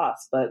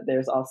loss. But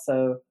there's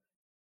also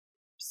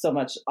so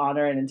much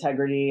honor and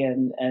integrity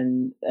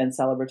and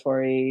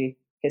celebratory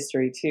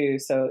history too.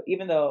 So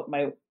even though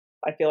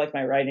I feel like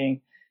my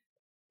writing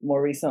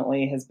more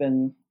recently has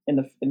been in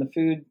the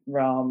food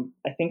realm,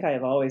 I think I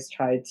have always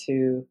tried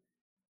to,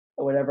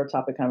 whatever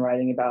topic I'm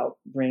writing about,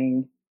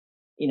 bring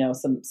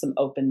some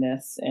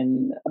openness,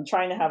 and I'm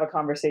trying to have a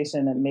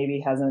conversation that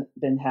maybe hasn't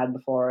been had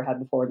before or had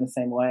before in the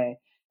same way.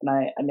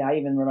 And I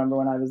even remember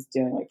when I was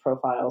doing like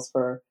profiles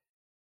for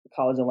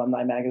college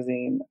alumni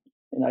magazine,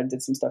 and I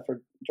did some stuff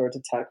for Georgia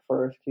Tech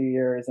for a few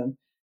years, and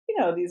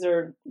these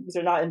are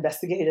not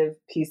investigative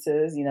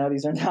pieces,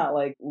 these are not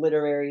like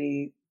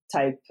literary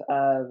type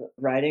of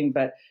writing,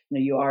 but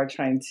you are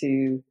trying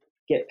to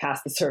get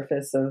past the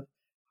surface of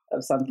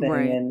something,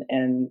 Right.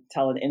 and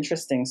tell an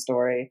interesting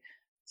story.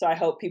 So I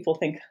hope people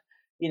think,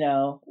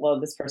 well,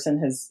 this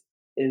person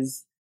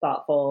is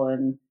thoughtful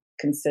and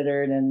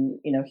considered and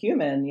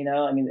human.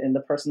 I mean, in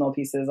the personal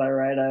pieces I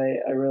write,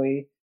 I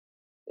really,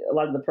 a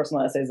lot of the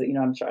personal essays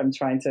that I'm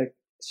trying to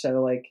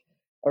show like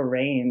a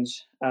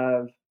range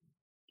of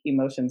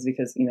emotions,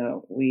 because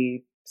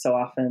we so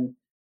often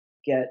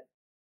get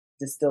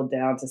distilled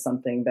down to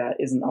something that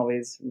isn't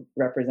always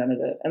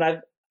representative. And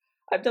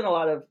I've done a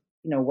lot of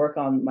work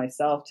on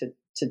myself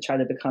to try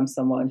to become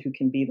someone who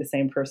can be the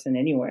same person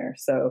anywhere.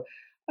 So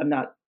I'm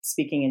not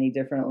speaking any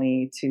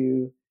differently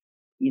to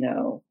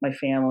my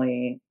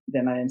family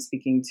than I am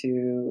speaking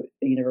to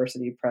a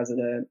university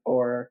president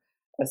or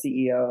a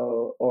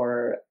CEO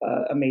or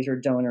a major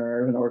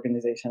donor of an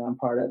organization I'm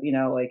part of.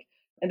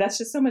 And that's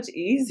just so much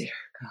easier.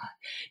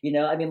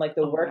 God, I mean, like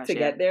the Oh work gosh, to yeah.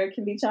 get there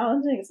can be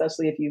challenging,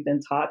 especially if you've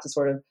been taught to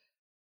sort of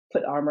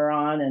put armor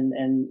on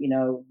and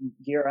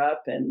gear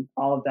up and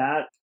all of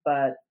that.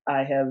 But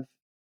I have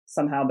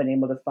somehow been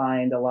able to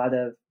find a lot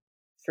of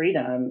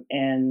freedom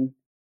in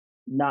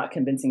not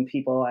convincing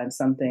people I'm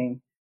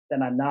something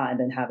that I'm not, and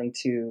then having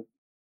to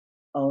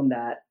own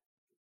that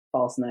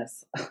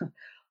falseness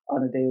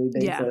on a daily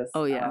Yeah. basis.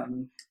 Oh yeah.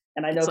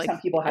 And I know It's some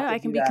like, people have yeah, to I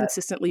can do be that.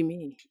 consistently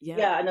me. Yeah.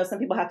 Yeah, I know some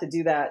people have to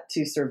do that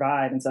to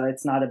survive. And so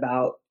it's not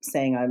about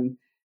saying I'm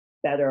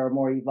better or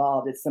more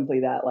evolved. It's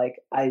simply that like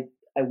I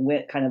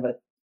went kind of a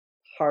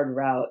hard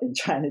route in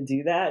trying to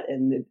do that,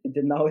 and it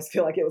didn't always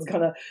feel like it was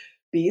gonna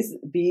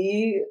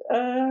be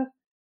the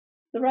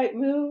right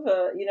move,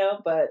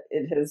 but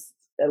it has,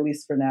 at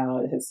least for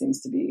now, it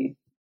seems to be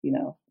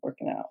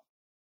working out.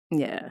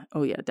 Yeah.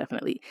 Oh yeah,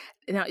 definitely.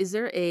 Now, is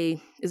there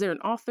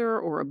an author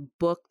or a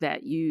book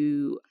that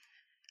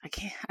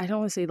I don't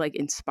want to say like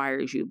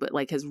inspires you, but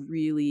like has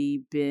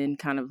really been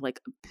kind of like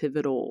a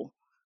pivotal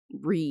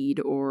read,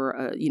 or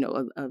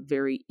a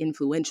very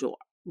influential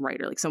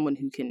writer, like someone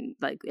who can,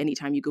 like,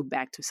 anytime you go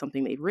back to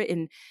something they've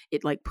written,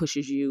 it like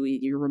pushes you,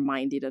 you're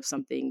reminded of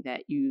something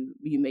that you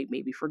may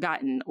maybe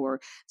forgotten,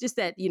 or just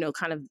that,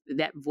 kind of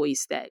that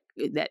voice that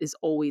is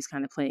always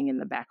kind of playing in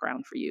the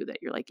background for you, that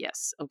you're like,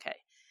 yes, okay,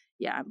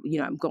 yeah,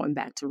 I'm going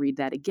back to read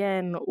that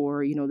again,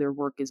 or their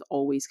work is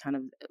always kind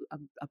of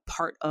a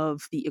part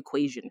of the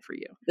equation for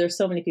you. There's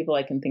so many people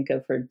I can think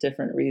of for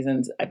different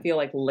reasons. I feel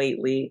like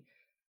lately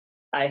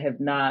I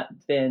have not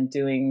been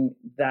doing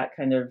that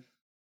kind of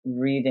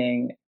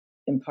reading,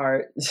 in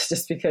part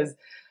just because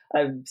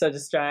I'm so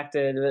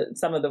distracted. But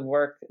some of the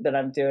work that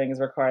I'm doing is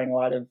requiring a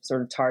lot of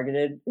sort of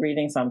targeted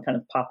reading, so I'm kind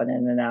of popping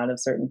in and out of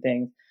certain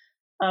things.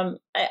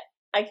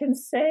 I can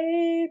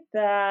say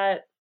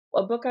that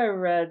a book I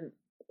read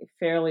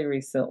fairly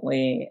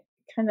recently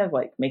kind of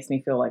like makes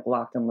me feel like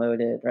locked and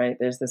loaded, right?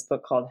 There's this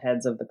book called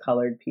Heads of the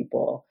Colored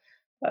People.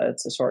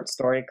 It's a short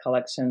story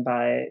collection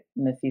by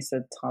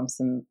Nafisa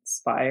Thompson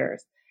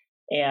Spires.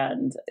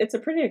 And it's a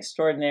pretty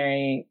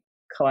extraordinary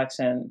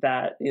collection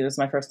that it was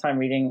my first time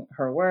reading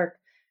her work.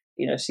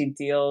 She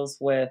deals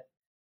with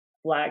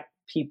Black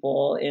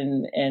people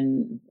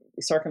in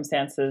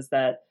circumstances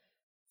that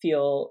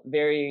feel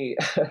very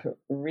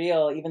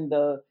real, even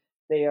though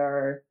they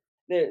are.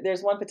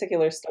 There's one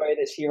particular story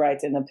that she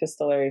writes in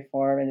epistolary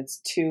form, and it's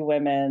two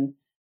women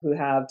who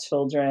have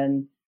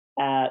children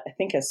at, I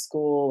think, a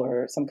school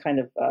or some kind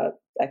of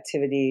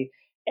activity,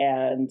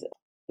 and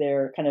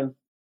they're kind of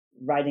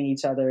writing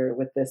each other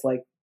with this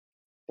like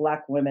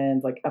Black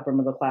women's like upper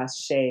middle class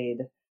shade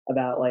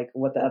about like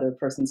what the other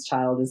person's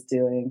child is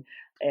doing,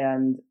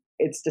 and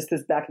it's just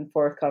this back and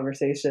forth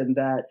conversation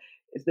that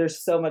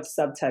there's so much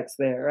subtext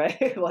there,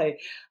 right?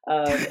 Like,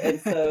 and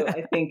so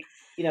I think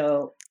I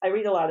try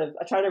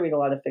to read a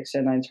lot of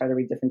fiction. I try to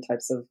read different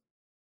types of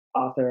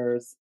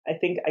authors. I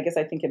guess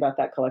I think about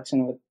that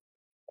collection with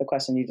the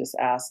question you just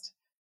asked,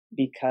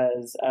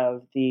 because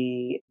of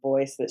the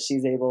voice that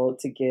she's able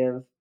to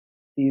give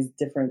these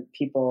different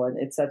people, and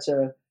it's such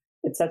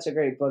a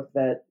great book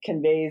that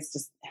conveys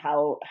just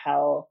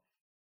how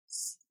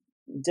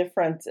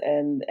different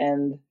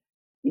and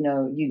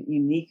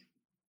unique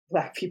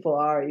Black people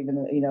are,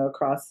 even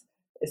across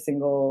a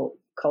single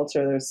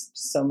culture. There's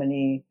so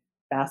many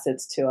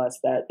facets to us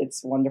that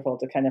it's wonderful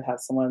to kind of have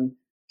someone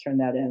turn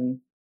that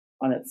in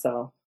on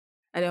itself.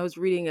 And I was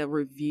reading a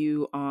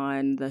review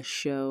on the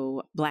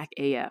show Black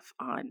AF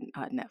on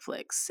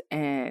Netflix,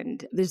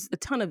 and there's a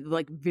ton of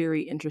like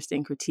very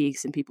interesting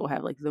critiques, and people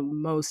have like the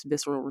most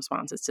visceral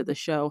responses to the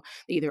show.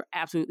 They either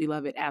absolutely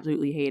love it,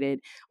 absolutely hate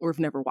it, or have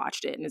never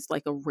watched it, and it's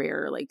like a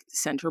rare like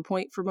center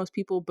point for most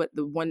people. But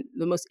the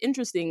most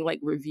interesting like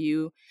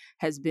review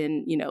has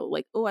been,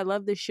 like, oh, I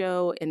love this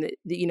show, and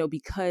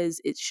because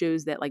it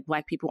shows that like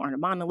Black people aren't a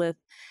monolith,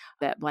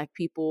 that Black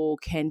people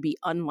can be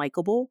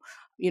unlikable.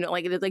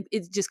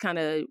 It just kind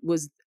of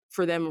was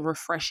for them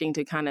refreshing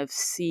to kind of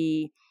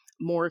see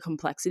more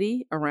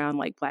complexity around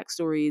like Black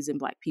stories and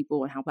Black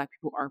people and how Black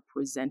people are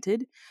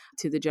presented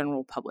to the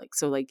general public.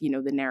 So like, the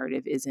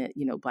narrative isn't,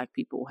 Black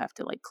people have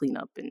to like clean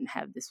up and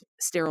have this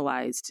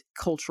sterilized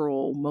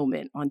cultural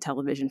moment on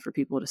television for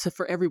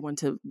for everyone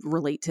to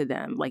relate to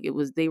them. Like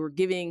they were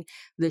giving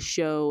the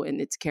show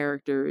and its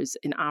characters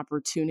an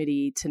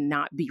opportunity to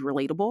not be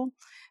relatable.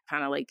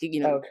 Kind of like,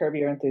 Oh, Curb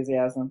Your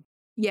Enthusiasm.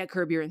 Yeah,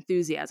 Curb Your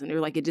Enthusiasm. They're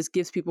like, it just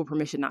gives people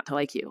permission not to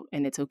like you.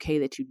 And it's okay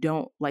that you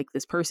don't like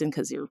this person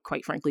because you're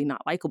quite frankly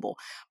not likable.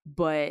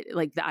 But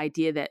like the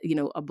idea that,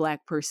 a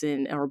Black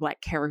person or a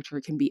Black character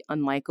can be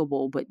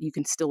unlikable, but you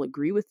can still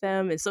agree with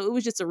them. And so it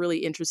was just a really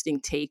interesting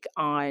take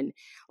on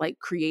like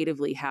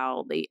creatively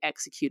how they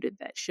executed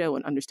that show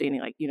and understanding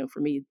like,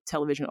 for me,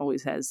 television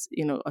always has,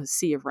 a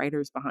sea of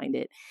writers behind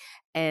it.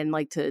 And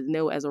like to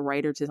know as a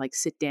writer to like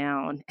sit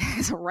down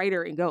as a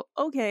writer and go,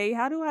 okay,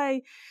 how do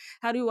I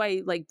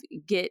like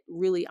get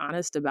really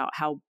honest about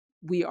how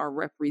we are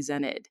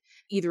represented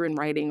either in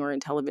writing or in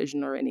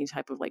television or any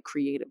type of like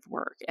creative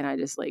work. And I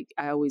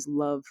always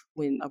love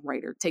when a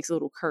writer takes a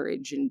little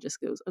courage and just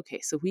goes, okay,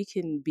 so we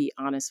can be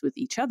honest with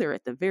each other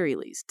at the very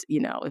least.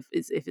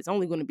 If it's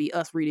only going to be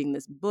us reading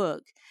this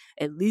book,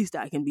 at least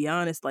I can be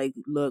honest. Like,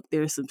 look,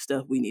 there's some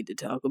stuff we need to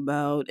talk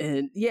about.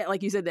 And yeah,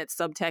 like you said, that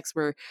subtext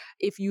where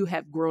if you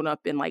have grown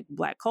up in like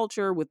Black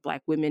culture with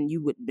Black women,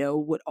 you would know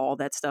what all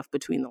that stuff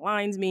between the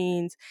lines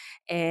means.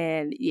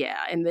 And yeah,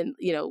 and then,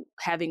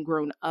 having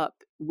grown up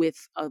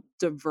with a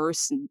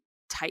diverse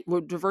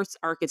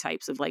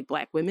archetypes of like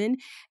Black women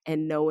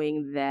and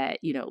knowing that,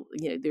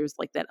 there's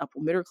like that upper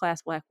middle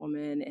class Black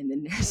woman. And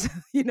then there's,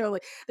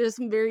 like there's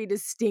some very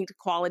distinct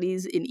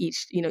qualities in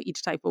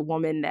each type of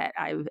woman that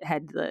I've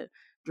had the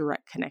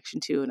direct connection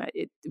to. And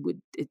it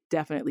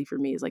definitely for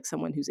me is like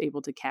someone who's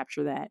able to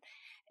capture that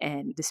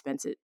and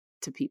dispense it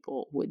to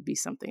people would be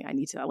something I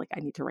need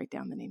to write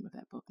down the name of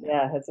that book now.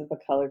 Yeah, Heads of the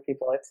Colored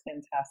People. It's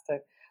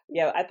fantastic.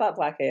 Yeah, I thought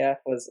Black AF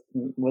was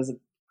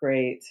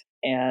great,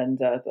 and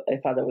I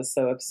thought it was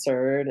so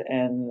absurd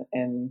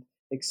and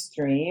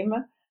extreme,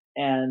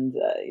 and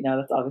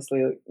that's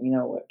obviously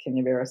what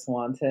Kenya Barris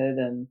wanted,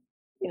 and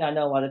I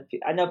know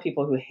I know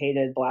people who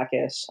hated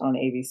Blackish on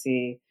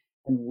ABC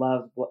and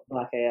loved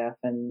Black AF,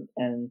 and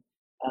that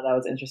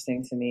was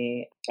interesting to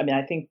me. I mean,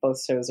 I think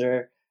both shows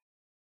are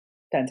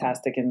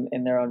fantastic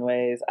in their own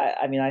ways.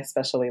 I mean, I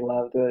especially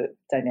love the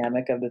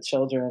dynamic of the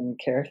children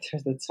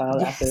characters, the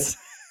child actors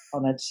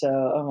on that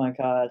show. Oh my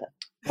God.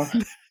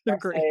 They're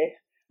great.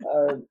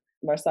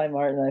 Marseille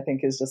Martin, I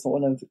think, is just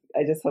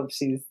I just hope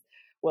she's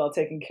well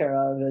taken care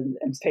of and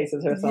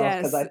paces herself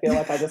because I feel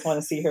like I just want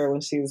to see her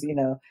when she's,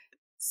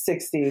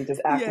 60,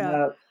 just acting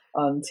up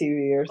on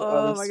TV or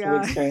on the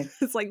big screen.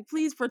 It's like,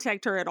 please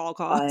protect her at all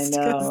costs.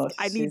 I know.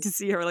 I need to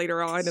see her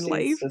later on in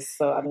life.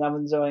 Just I'm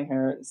enjoying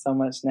her so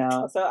much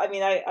now. So, I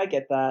mean, I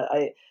get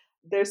that.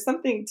 There's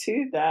something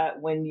to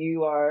that when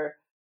you are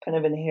kind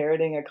of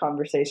inheriting a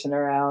conversation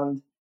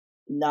around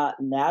not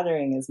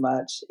mattering as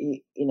much.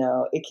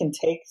 It can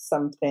take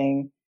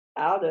something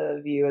out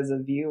of you as a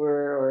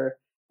viewer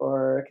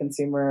or a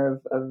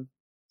consumer of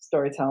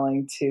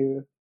storytelling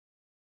to,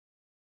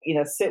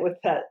 sit with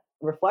that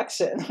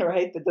reflection,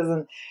 right? That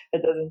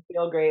doesn't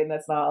feel great, and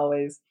that's not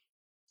always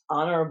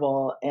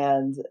honorable.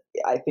 And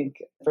I think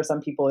for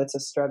some people, it's a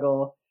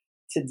struggle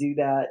to do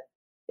that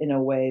in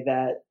a way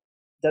that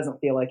doesn't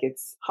feel like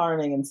it's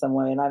harming in some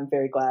way. And I'm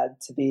very glad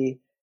to be,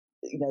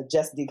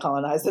 just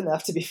decolonized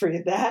enough to be free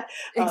of that.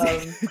 So,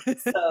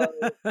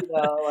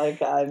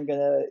 I'm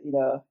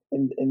gonna,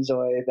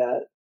 enjoy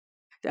that.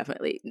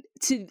 Definitely.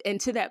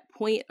 To that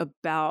point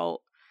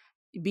about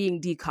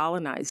being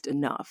decolonized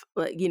enough,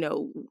 like,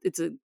 it's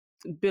a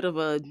bit of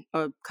a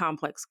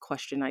complex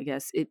question, I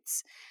guess.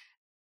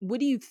 What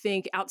do you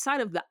think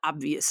outside of the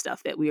obvious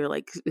stuff that we are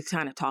like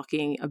kind of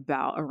talking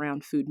about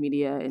around food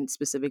media and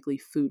specifically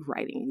food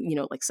writing,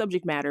 like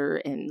subject matter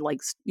and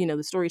like,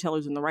 the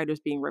storytellers and the writers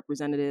being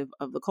representative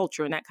of the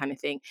culture and that kind of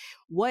thing.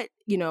 What,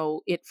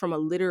 it from a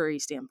literary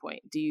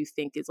standpoint, do you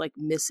think is like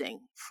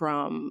missing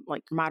from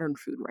like modern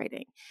food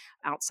writing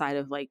outside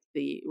of like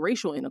the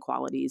racial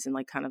inequalities and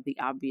like kind of the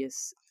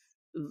obvious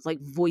like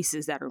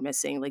voices that are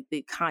missing, like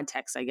the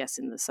context, I guess,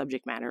 in the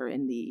subject matter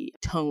and the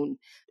tone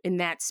in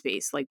that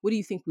space? Like, what do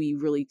you think we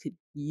really could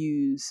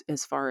use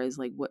as far as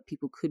like what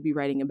people could be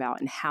writing about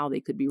and how they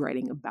could be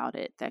writing about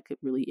it that could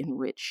really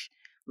enrich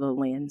the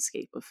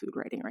landscape of food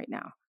writing right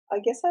now? I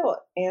guess I will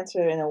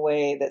answer in a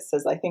way that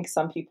says I think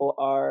some people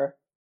are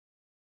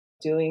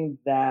doing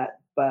that,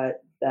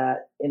 but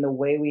that in the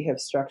way we have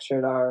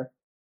structured our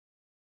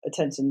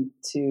attention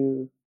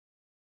to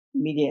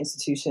media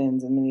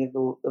institutions and many of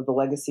the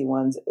legacy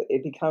ones,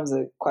 it becomes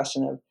a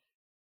question of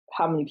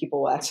how many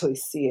people will actually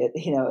see it,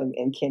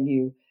 and can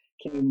you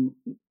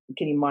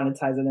can you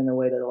monetize it in a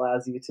way that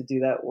allows you to do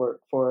that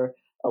work for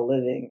a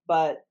living?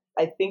 But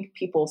I think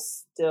people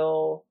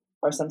still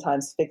are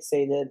sometimes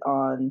fixated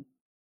on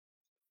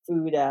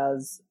food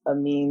as a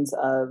means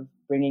of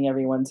bringing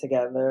everyone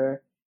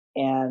together,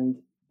 and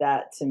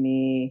that to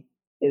me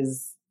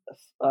is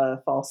a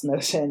false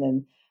notion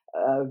and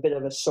a bit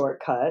of a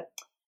shortcut.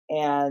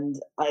 And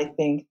I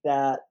think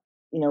that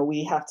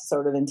we have to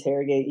sort of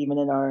interrogate even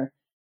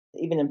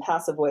in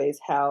passive ways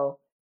how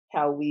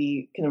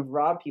we kind of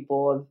rob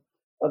people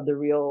of the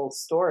real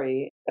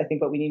story. I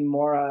think what we need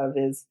more of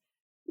is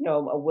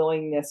a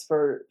willingness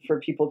for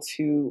people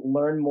to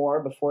learn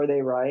more before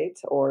they write,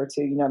 or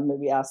to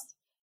maybe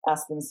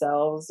ask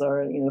themselves,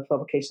 or the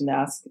publication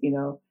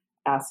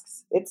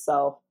asks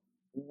itself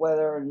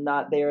whether or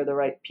not they are the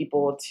right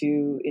people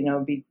to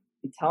be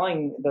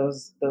telling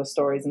those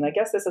stories. And I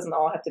guess this doesn't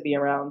all have to be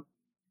around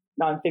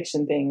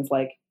nonfiction things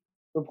like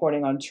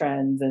reporting on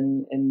trends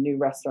and new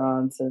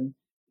restaurants and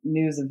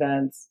news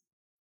events,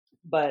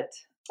 but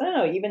I don't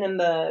know, even in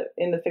the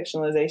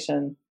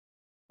fictionalization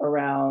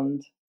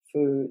around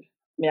food.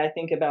 I mean, I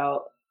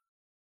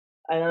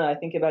don't know, I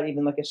think about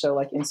even like a show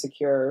like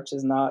Insecure, which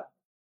is not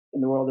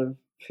in the world of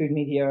food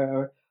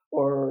media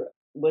or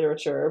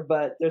literature,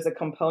 but there's a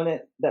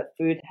component that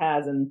food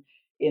has in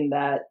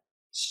that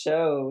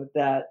show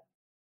that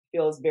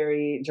feels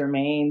very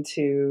germane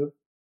to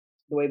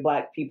the way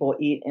Black people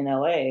eat in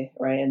LA,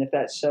 right? And if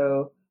that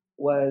show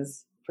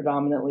was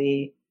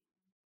predominantly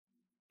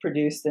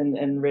produced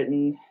and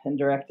written and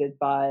directed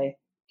by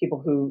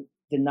people who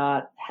did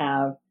not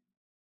have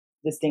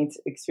distinct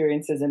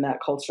experiences in that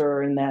culture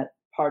or in that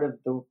part of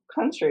the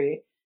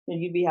country, then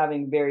you'd be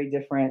having very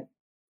different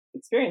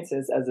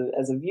experiences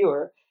as a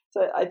viewer.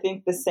 So I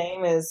think the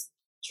same is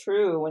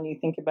true when you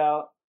think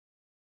about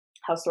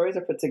how stories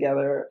are put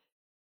together.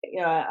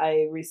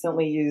 I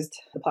recently used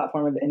the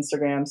platform of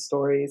Instagram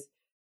stories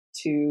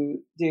to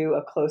do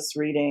a close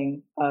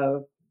reading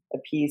of a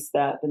piece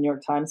that the New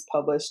York Times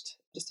published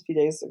just a few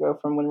days ago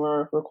from when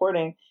we're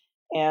recording.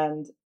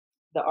 And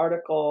the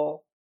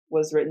article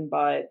was written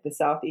by the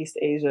Southeast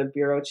Asia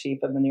bureau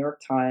chief of the New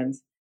York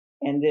Times.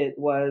 And it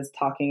was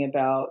talking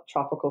about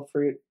tropical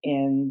fruit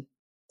in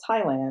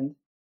Thailand.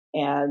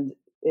 And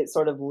it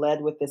sort of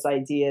led with this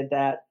idea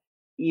that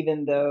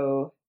even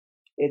though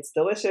it's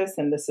delicious,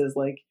 and this is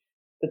like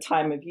the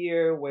time of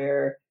year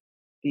where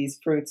these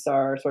fruits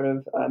are sort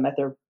of at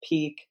their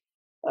peak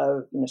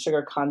of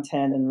sugar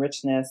content and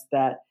richness,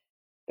 that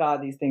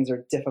God, these things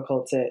are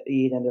difficult to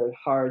eat and they're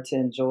hard to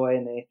enjoy,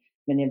 and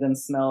many of them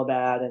smell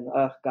bad. And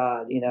oh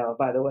God,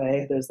 by the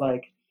way,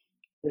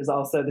 there's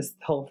also this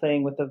whole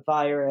thing with the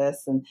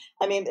virus. And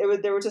I mean, it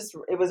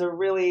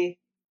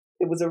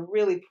was a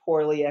really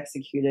poorly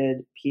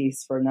executed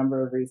piece for a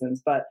number of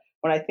reasons. But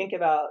when I think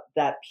about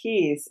that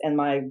piece and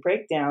my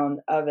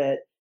breakdown of it,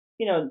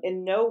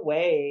 in no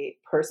way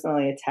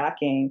personally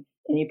attacking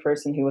any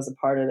person who was a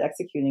part of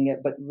executing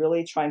it, but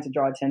really trying to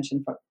draw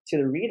attention to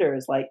the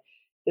readers. Like,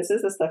 this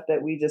is the stuff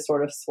that we just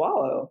sort of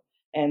swallow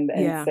and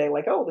say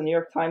like, oh, the New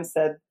York Times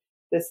said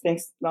this thing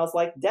smells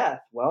like death.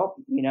 Well,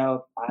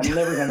 I'm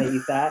never going to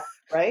eat that.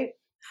 Right.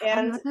 And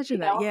I'm not touching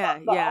that.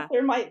 The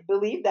author might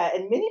believe that,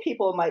 and many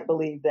people might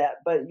believe that,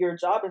 but your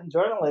job in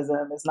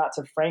journalism is not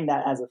to frame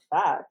that as a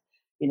fact.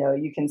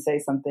 You can say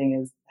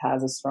something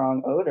has a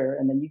strong odor,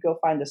 and then you go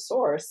find a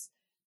source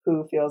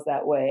who feels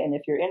that way. And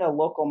if you're in a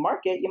local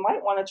market, you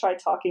might want to try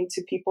talking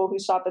to people who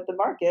shop at the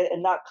market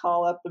and not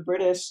call up the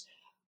British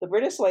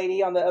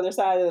lady on the other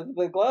side of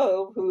the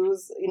globe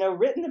who's,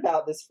 written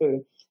about this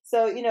food.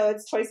 So,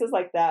 it's choices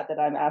like that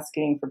I'm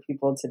asking for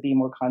people to be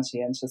more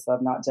conscientious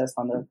of, not just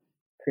on the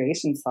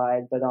creation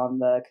side, but on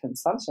the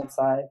consumption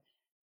side.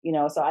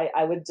 So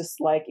I would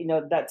just like,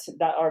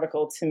 that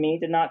article to me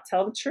did not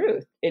tell the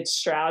truth. It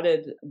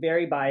shrouded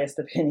very biased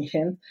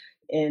opinion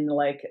in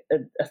like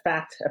a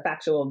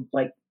factual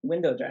like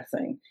window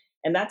dressing.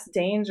 And that's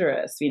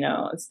dangerous.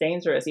 It's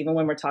dangerous even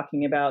when we're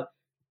talking about,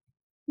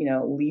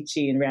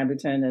 lychee and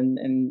rambutan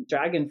and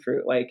dragon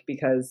fruit, like,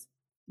 because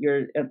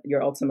you're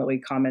ultimately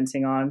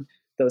commenting on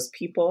those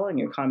people and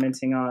you're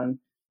commenting on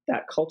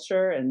that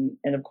culture. And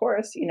of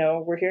course,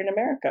 we're here in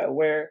America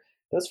where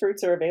those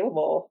fruits are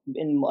available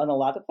in a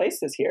lot of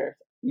places here.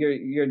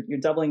 You're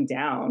doubling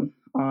down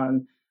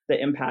on the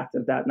impact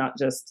of that, not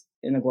just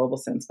in a global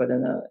sense, but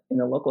in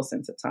a local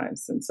sense at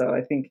times. And so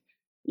I think,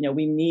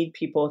 we need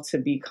people to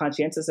be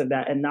conscientious of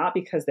that, and not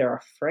because they're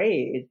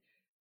afraid,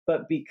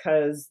 but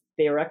because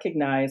they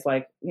recognize,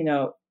 like,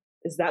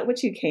 is that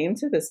what you came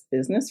to this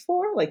business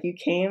for? Like, you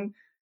came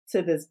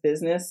to this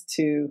business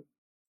to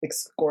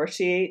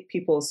excoriate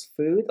people's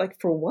food? Like,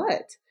 for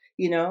what?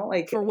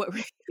 Like, for what?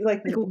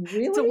 Like,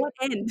 really? To what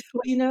end?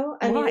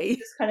 I mean, it's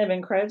just kind of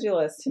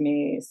incredulous to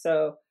me.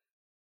 So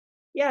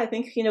Yeah, I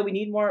think, we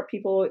need more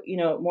people,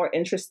 more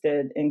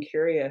interested and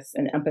curious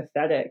and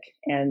empathetic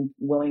and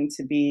willing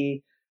to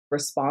be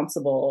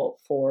responsible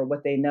for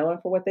what they know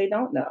and for what they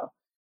don't know.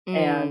 Mm,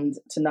 And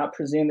to not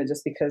presume that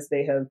just because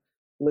they have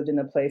lived in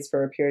a place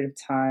for a period of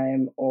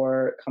time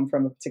or come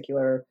from a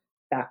particular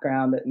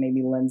background that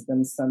maybe lends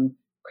them some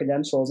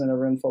credentials in a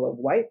room full of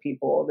white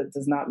people, that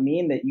does not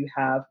mean that you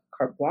have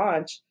carte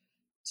blanche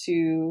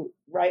to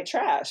write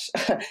trash.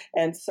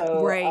 And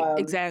so right,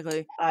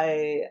 exactly.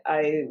 I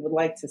would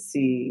like to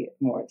see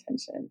more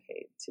attention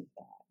paid to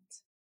that.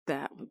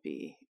 That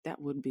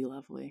would be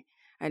lovely.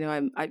 I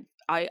know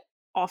I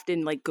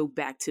often like go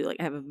back to like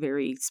I have a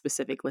very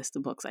specific list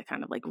of books I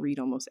kind of like read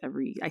almost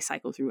every I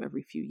cycle through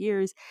every few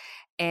years,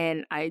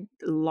 and I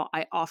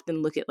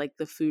often look at like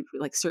the food,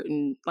 like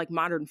certain like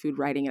modern food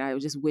writing, and I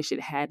would just wish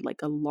it had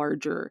like a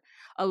larger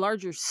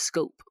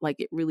scope, like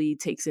it really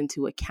takes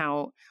into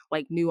account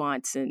like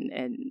nuance and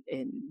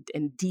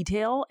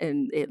detail,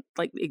 and it,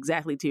 like,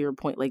 exactly to your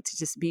point, like to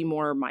just be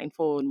more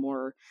mindful and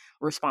more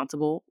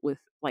responsible with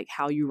like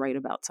how you write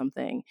about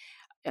something.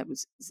 I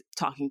was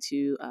talking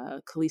to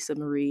Kalisa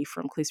Marie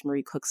from Kalisa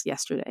Marie Cooks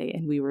yesterday,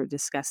 and we were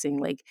discussing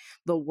like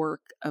the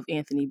work of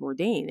Anthony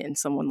Bourdain and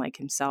someone like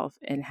himself,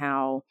 and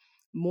how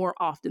more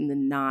often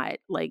than not,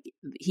 like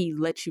he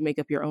lets you make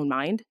up your own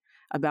mind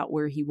about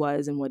where he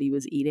was and what he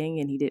was eating,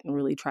 and he didn't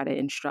really try to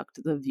instruct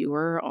the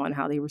viewer on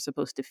how they were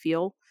supposed to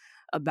feel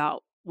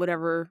about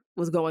whatever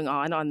was going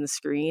on the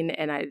screen.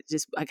 And I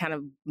kind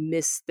of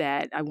miss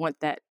that. I want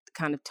that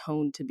kind of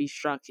tone to be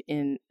struck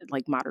in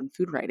like modern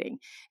food writing,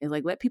 and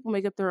like let people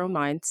make up their own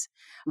minds,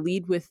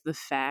 lead with the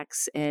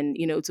facts. And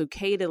it's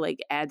okay to like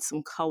add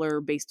some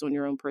color based on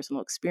your own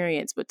personal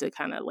experience, but to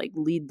kind of like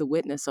lead the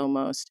witness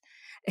almost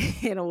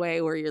in a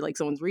way where you're like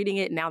someone's reading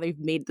it and now they've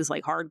made this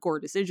like hardcore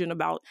decision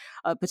about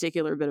a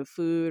particular bit of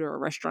food or a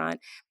restaurant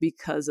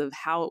because of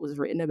how it was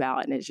written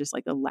about. And it's just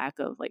like a lack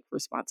of like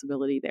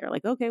responsibility there,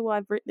 like, okay, well,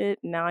 I've written it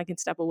and now I can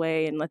step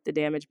away and let the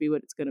damage be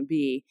what it's going to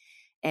be.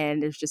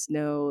 And there's just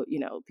no,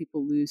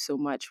 people lose so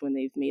much when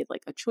they've made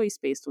like a choice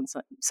based on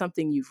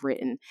something you've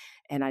written.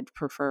 And I'd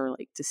prefer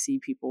like to see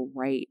people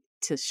write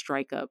to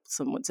strike up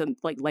someone, to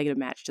like light a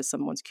match to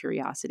someone's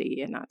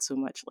curiosity, and not so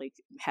much like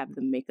have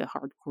them make a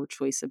hardcore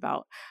choice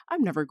about,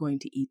 I'm never going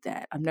to eat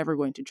that, I'm never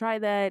going to try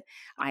that,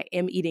 I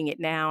am eating it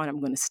now and I'm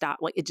going to stop.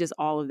 Like it just,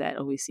 all of that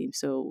always seems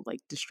so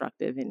like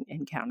destructive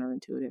and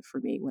counterintuitive for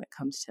me when it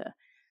comes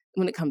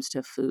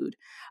to food.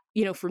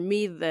 For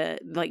me, the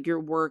like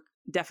your work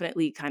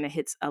definitely kind of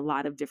hits a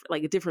lot of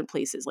different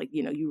places, like,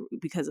 you,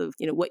 because of,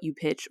 what you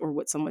pitch or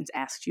what someone's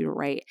asked you to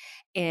write.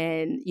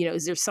 And,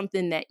 is there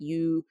something that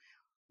you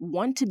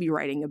want to be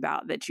writing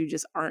about that you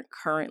just aren't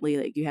currently,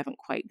 like, you haven't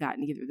quite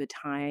gotten either the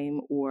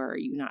time, or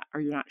you're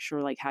not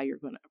sure like how you're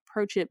going to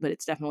approach it, but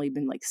it's definitely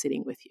been like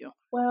sitting with you?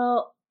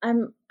 Well,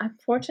 I'm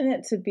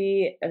fortunate to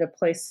be at a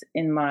place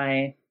in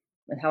my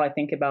and how I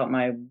think about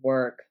my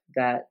work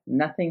that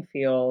nothing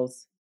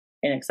feels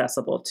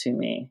inaccessible to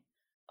me.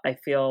 I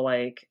feel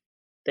like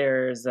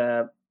there's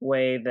a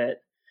way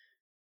that,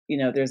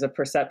 there's a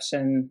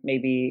perception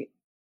maybe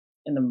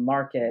in the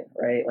market,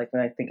 right? Like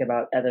when I think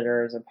about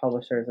editors or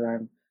publishers that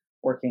I'm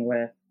working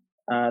with,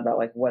 about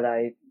like what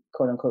I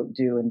quote unquote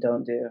do and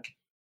don't do.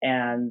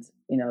 And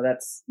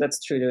that's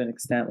true to an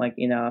extent. Like,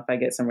 if I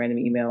get some random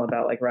email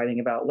about like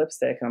writing about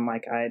lipstick, I'm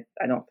like, I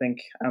don't think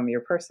I'm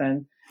your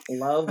person.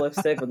 Love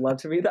lipstick, would love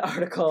to read the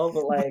article,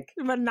 but like,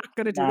 I'm not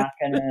going to do not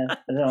that. gonna,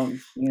 I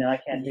don't, I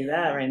can't do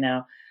that Yeah. right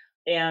now.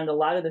 And a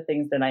lot of the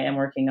things that I am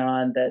working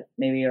on that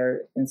maybe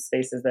are in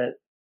spaces that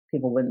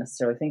people wouldn't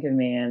necessarily think of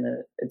me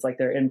in, it's like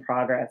they're in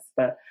progress.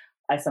 But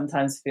I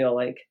sometimes feel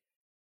like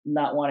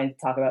not wanting to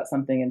talk about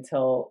something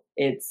until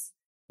it's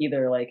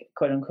either like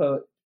quote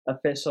unquote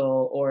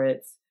official or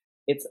it's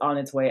on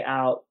its way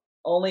out,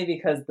 only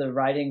because the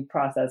writing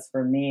process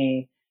for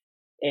me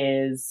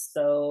is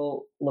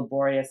so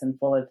laborious and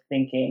full of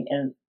thinking.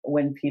 And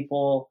when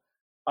people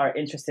are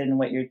interested in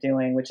what you're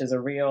doing, which is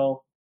a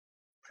real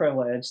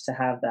privilege to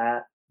have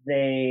that,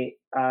 they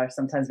are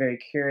sometimes very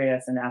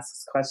curious and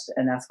ask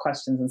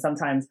questions. And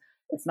sometimes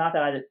it's not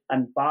that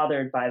I'm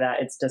bothered by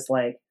that. It's just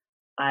like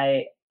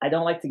I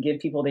don't like to give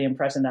people the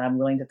impression that I'm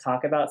willing to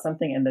talk about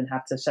something and then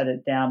have to shut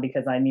it down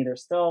because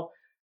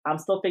I'm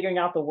still figuring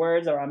out the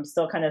words, or I'm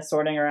still kind of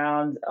sorting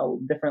around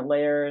different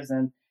layers.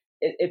 And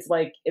it's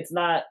like it's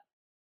not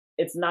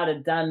a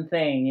done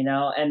thing,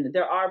 And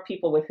there are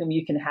people with whom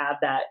you can have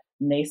that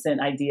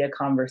nascent idea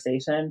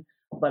conversation,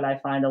 but I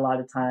find a lot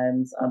of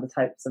times the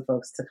types of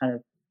folks to kind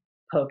of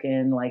poke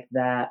in like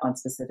that on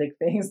specific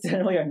things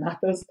generally are not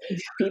those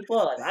people.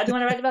 Like, I do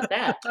want to write about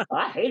that. Oh,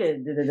 I hate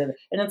it.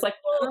 And it's like,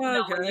 well, when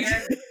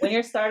Okay.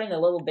 you're starting a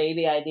little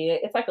baby idea,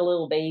 it's like a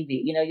little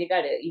baby. You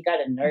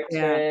gotta nurture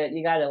Yeah. it.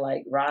 You gotta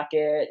like rock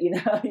it. You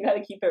gotta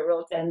keep it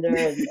real tender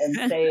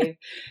and safe.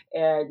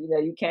 And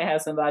you can't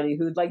have somebody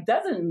who like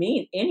doesn't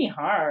mean any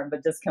harm,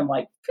 but just can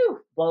like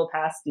blow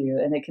past you,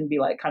 and it can be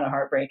like kind of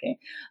heartbreaking.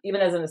 Even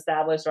as an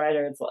established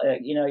writer, it's like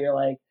you're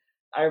like.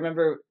 I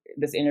remember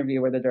this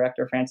interview where the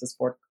director Francis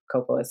Ford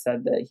Coppola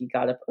said that he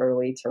got up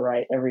early to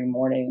write every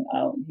morning.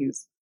 He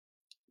was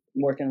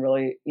working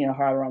really,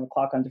 hard around the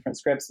clock on different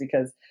scripts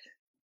because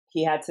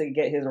he had to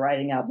get his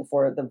writing out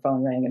before the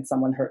phone rang and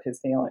someone hurt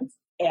his feelings.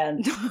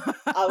 And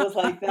I was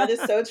like, that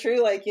is so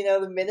true. Like,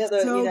 the minute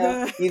that,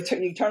 So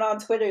you turn on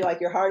Twitter, like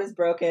your heart is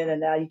broken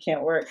and now you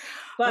can't work.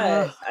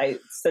 But I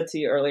said to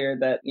you earlier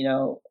that,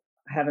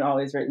 I haven't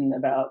always written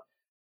about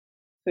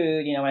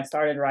food. When I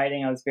started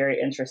writing, I was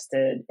very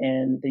interested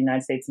in the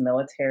United States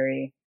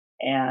military.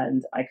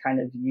 And I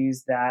kind of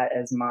used that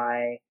as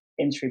my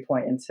entry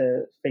point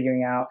into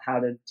figuring out how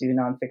to do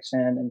nonfiction.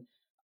 And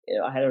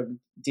I had a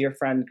dear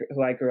friend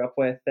who I grew up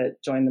with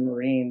that joined the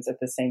Marines at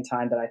the same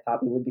time that I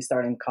thought we would be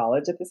starting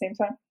college at the same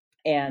time.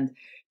 And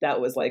that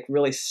was like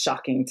really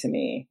shocking to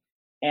me.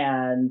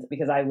 And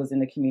because I was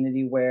in a community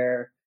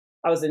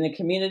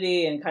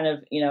and kind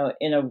of,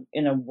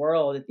 in a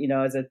world,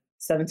 as a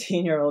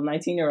 17-year-old,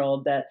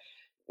 19-year-old, that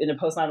in a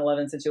post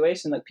 9/11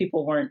 situation, like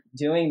people weren't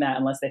doing that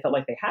unless they felt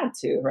like they had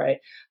to, right?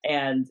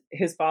 And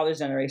his father's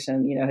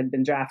generation, had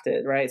been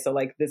drafted, right? So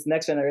like this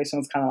next generation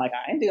was kind of like,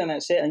 I ain't doing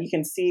that shit. And you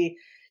can see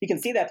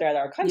that throughout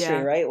our country,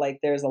 right? Like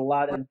there's a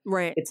lot of,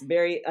 it's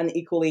very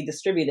unequally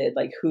distributed,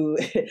 like who,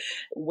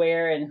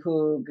 where and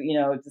who,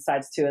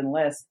 decides to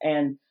enlist.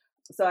 And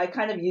so I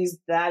kind of used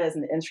that as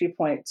an entry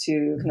point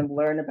to kind of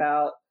learn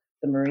about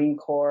the Marine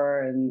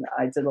Corps. And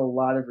I did a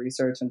lot of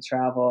research and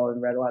travel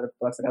and read a lot of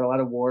books. I got a lot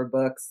of war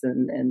books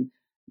and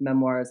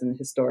memoirs and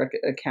historic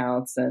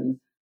accounts. And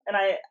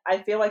I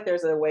feel like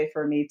there's a way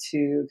for me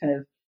to kind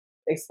of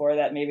explore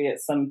that maybe at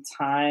some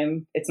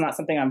time. It's not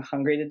something I'm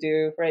hungry to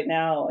do right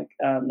now, like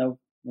no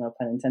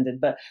pun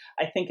intended, but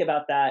I think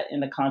about that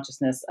in the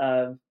consciousness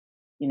of,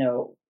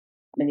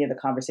 many of the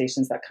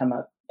conversations that come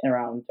up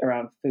around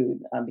food,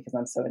 because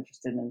I'm so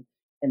interested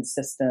in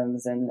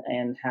systems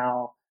and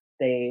how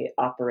they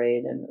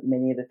operate, and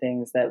many of the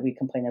things that we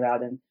complain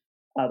about in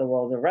the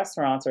world of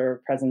restaurants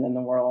are present in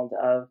the world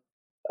of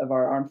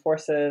our armed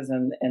forces,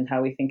 and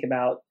how we think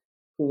about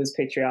who is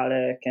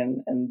patriotic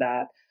and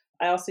that.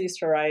 I also used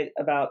to write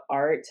about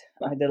art.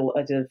 I did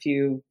a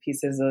few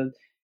pieces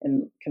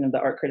in kind of the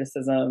art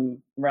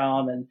criticism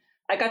realm, and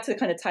I got to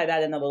kind of tie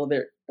that in a little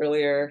bit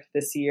earlier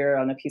this year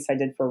on a piece I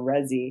did for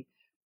Resi,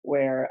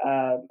 where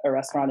a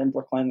restaurant in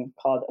Brooklyn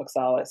called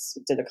Oxalis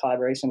did a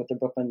collaboration with the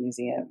Brooklyn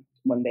Museum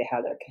when they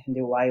had a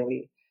Kehinde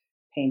Wiley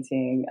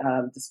painting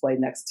displayed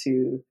next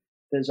to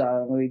the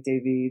Jean-Louis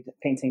David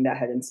painting that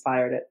had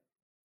inspired it.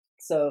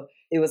 So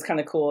it was kind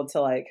of cool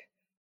to like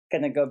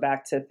kind of go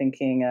back to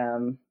thinking,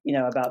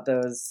 about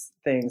those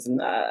things.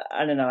 And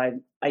I don't know,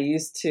 I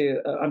used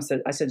to,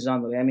 I said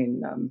Jean-Louis, I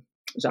mean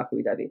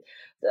Jacques-Louis David.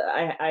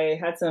 I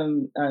had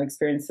some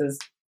experiences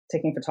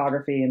taking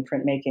photography and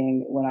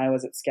printmaking when I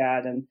was at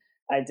SCAD, and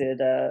I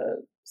did a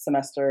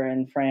semester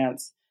in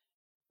France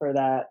for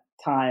that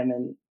time.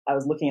 And I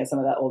was looking at some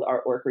of that old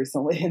artwork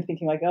recently and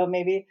thinking like, oh,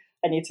 maybe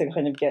I need to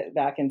kind of get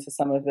back into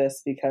some of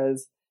this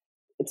because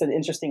it's an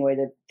interesting way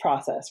to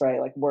process, right?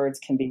 Like words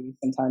can be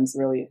sometimes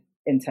really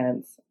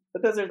intense,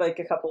 but those are like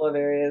a couple of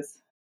areas.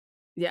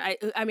 Yeah,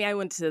 I mean, I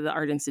went to the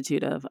Art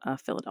Institute of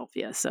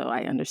Philadelphia, so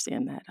I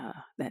understand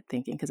that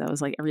thinking, because I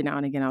was like, every now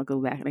and again, I'll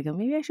go back and I go,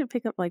 maybe I should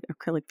pick up like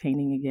acrylic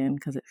painting again,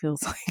 because it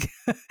feels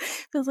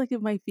like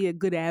it might be a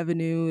good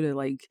avenue to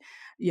like,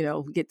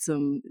 get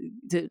some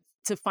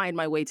to find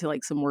my way to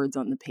like some words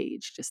on the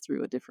page just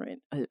through a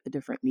different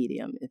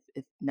medium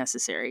if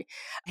necessary.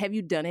 Have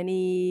you done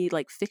any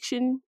like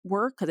fiction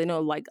work? Because I know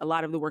like a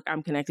lot of the work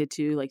I'm connected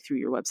to, like through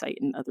your website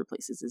and other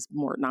places, is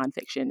more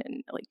nonfiction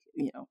and like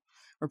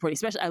reporting.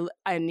 Especially,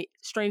 I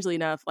strangely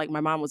enough, like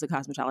my mom was a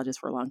cosmetologist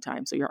for a long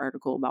time, so your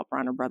article about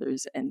Bronner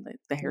Brothers and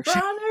the hair show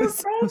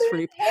was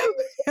pretty.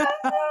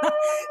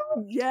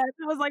 Yes,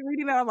 I was like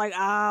reading that. I'm like,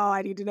 oh,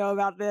 I need to know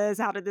about this.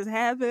 How did this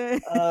happen?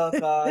 Oh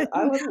God,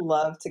 I would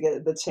love to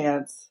get the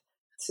chance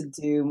to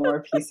do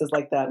more pieces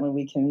like that when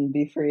we can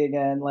be free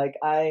again. Like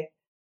I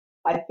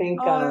think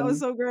that was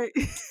so great.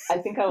 I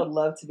think I would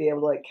love to be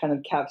able to like kind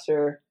of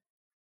capture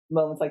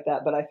moments like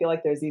that. But I feel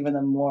like there's even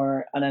a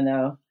more, I don't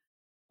know,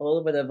 a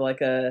little bit of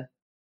like a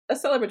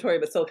celebratory,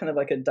 but still kind of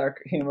like a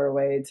dark humor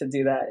way to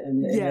do that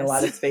in a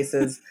lot of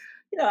spaces.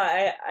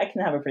 I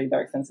can have a pretty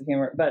dark sense of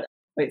humor. But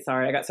wait,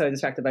 sorry, I got so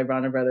distracted by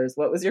Bronner Brothers.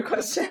 What was your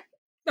question?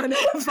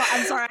 I'm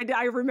sorry.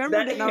 I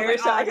remembered that it. And I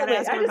was like, I gotta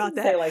ask her about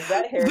that. Say, like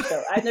that hair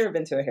show. I've never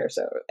been to a hair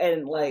show,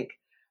 and like,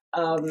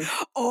 oh,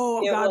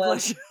 God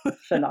bless you.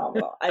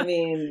 Phenomenal. I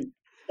mean,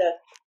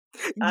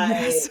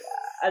 yes.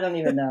 I don't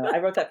even know. I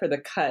wrote that for The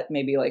Cut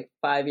maybe like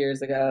 5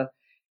 years ago,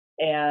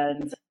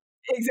 and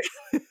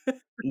exactly.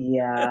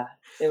 Yeah,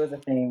 it was a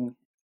thing.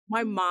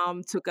 My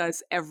mom took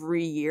us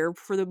every year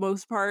for the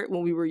most part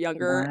when we were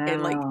younger. Wow.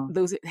 And like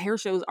those hair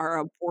shows are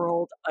a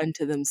world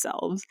unto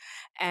themselves.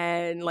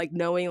 And like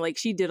knowing like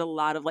she did a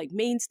lot of like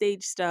main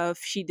stage stuff.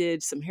 She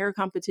did some hair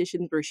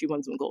competitions where she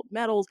won some gold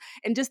medals.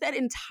 And just that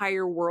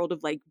entire world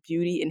of like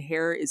beauty and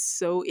hair is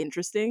so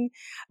interesting.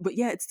 But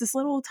yeah, it's this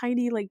little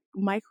tiny like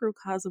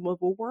microcosm of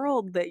a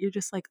world that you're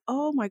just like,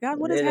 oh my God,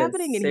 what is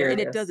happening in here? And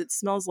it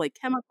smells like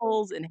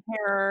chemicals and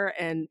hair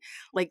and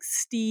like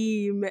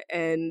steam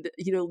and,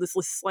 this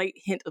slight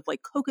hint of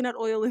like coconut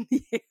oil in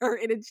the air.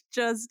 And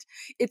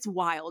it's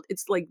wild.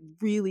 It's like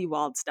really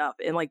wild stuff.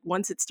 And like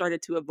once it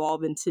started to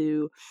evolve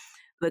into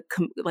the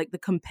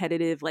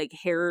competitive like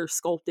hair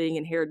sculpting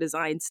and hair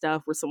design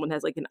stuff where someone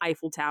has like an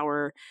Eiffel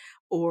Tower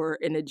or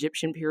an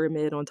Egyptian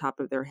pyramid on top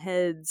of their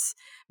heads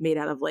made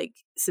out of like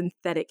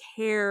synthetic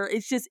hair.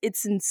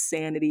 It's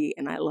insanity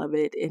and I love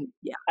it. And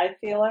yeah. I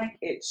feel like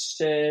it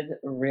should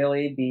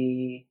really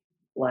be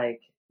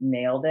like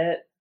nailed it,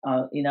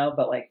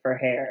 but like for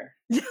hair.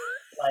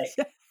 Like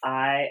yes.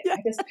 I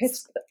just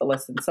pitched,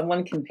 listen,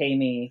 someone can pay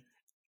me,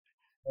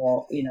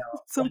 well,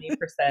 20%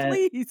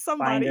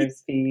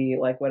 finder's fee,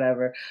 like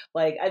whatever.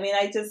 Like, I mean,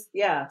 it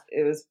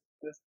was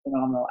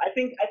phenomenal. I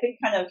think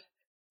kind of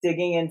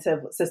digging into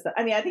system.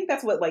 I mean, I think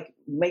that's what like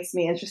makes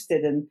me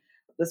interested in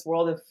this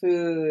world of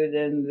food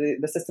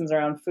and the systems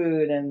around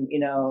food and,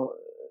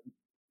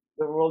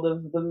 the world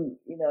of the,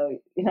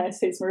 United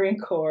States Marine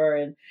Corps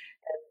and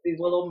these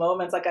little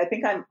moments. Like, I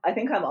think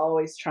I'm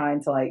always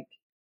trying to like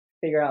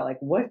figure out like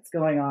what's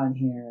going on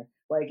here,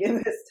 like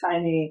in this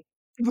tiny,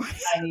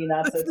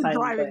 not so tiny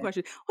driving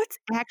question. What's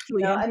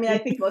actually I mean, I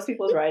think most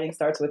people's writing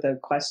starts with a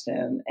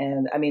question.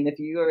 And I mean, if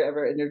you are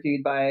ever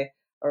interviewed by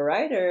a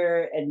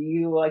writer and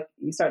you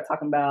start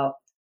talking about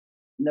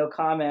no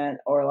comment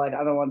or like,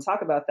 I don't want to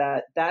talk about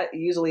that, that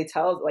usually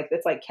tells, like,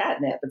 it's like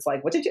catnip. It's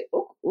like, what did you,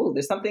 ooh,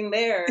 there's something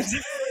there.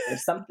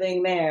 There's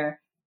something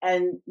there.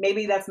 And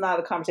maybe that's not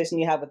a conversation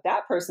you have with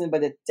that person,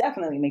 but it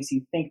definitely makes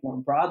you think more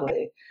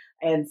broadly.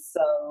 And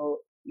so,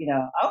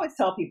 I always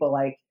tell people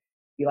like,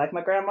 you like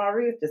my grandma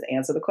Ruth, just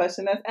answer the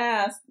question that's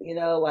asked,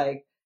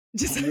 like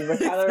just you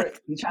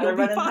try to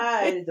run and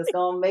hide, just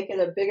gonna make it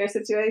a bigger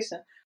situation.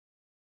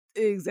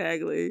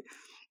 Exactly.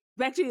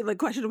 Actually, the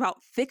question about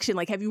fiction,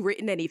 like, have you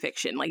written any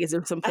fiction? Like, is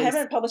there some place? I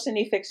haven't published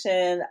any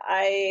fiction.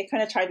 I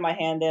kind of tried my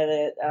hand at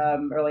it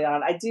early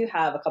on. I do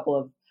have a couple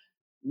of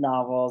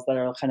novels that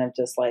are kind of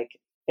just like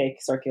fake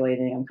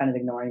circulating. I'm kind of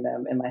ignoring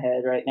them in my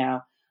head right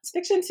now.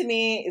 Fiction to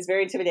me is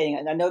very intimidating,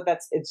 and I know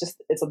it's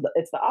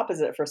the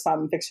opposite for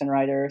some fiction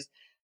writers.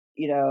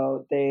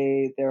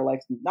 They're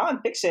like,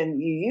 nonfiction,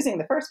 you using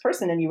the first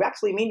person and you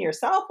actually mean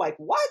yourself. Like,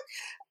 what?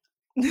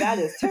 That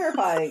is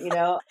terrifying,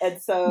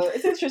 And so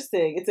it's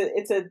interesting.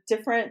 It's a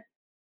different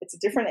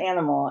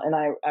animal, and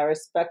I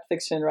respect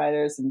fiction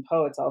writers and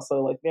poets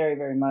also like very,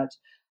 very much.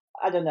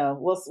 I don't know.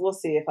 We'll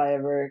see if I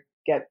ever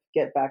get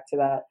back to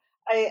that.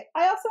 I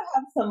also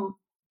have some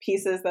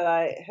pieces that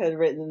I had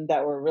written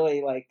that were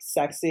really like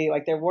sexy.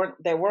 Like they weren't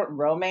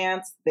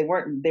romance. They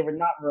were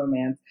not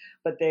romance,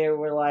 but they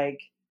were like,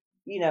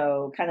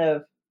 kind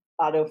of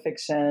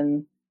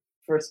autofiction,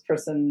 first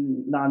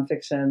person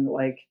nonfiction,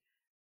 like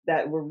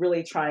that were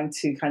really trying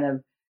to kind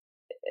of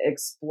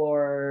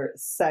explore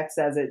sex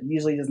as it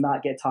usually does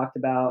not get talked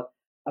about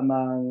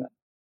among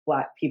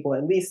Black people,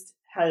 at least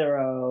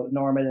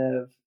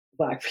heteronormative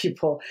Black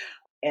people.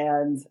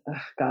 And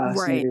gosh,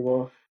 right. Maybe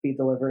we'll be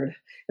delivered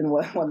in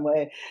one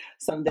way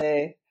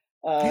someday.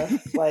 But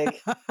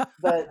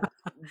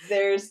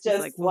there's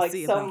just we'll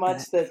so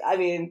much that I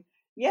mean,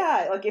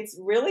 yeah, like it's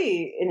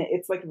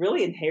like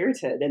really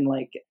inherited, and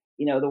like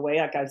the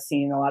way like I've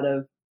seen a lot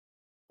of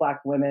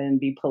Black women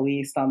be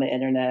policed on the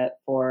internet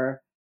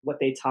for what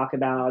they talk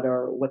about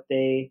or what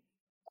they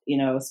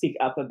speak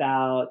up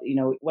about,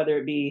 whether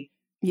it be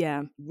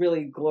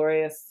really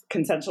glorious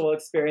consensual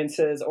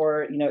experiences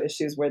or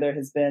issues where there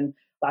has been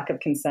lack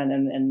of consent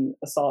and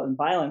assault and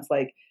violence.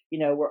 Like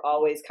we're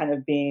always kind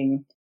of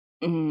being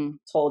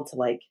told to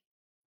like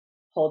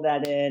hold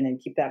that in and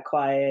keep that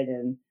quiet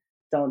and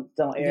don't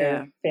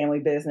air family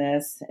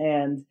business,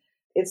 and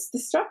it's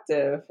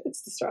destructive.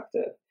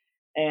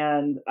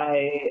 And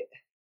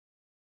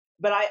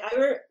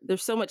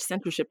there's so much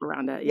censorship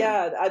around it.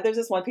 Yeah, there's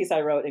this one piece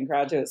I wrote in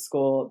graduate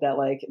school that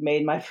like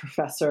made my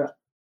professor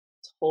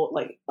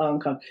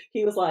uncomfortable.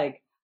 He was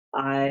like,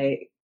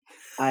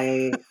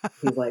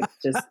 he's like,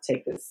 just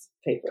take this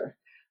paper.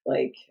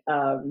 Like,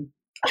 so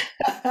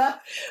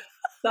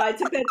I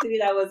took that to be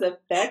that was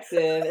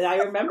effective, and I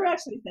remember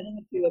actually sending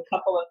it to a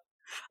couple of.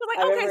 I was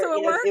like, okay, so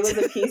it worked. It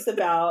was a piece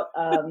about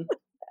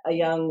a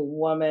young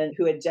woman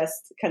who had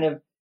just kind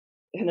of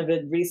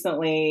had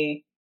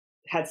recently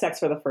had sex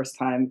for the first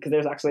time, because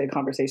there's actually a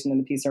conversation in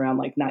the piece around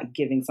like not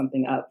giving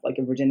something up, like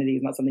a virginity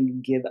is not something you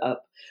give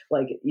up,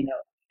 like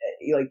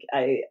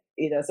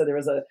so there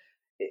was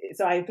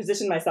so I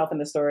positioned myself in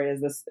the story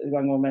as this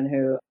young woman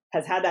who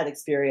has had that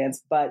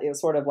experience, but it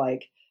was sort of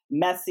like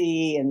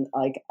messy and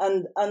like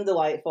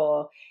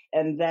undelightful,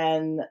 and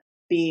then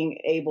being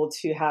able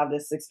to have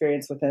this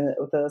experience with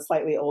a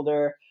slightly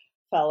older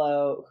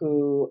fellow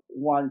who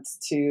wants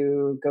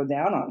to go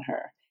down on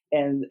her,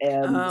 and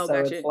so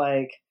gotcha. It's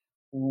like,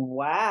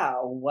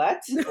 wow,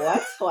 what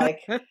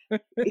like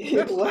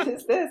what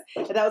is this?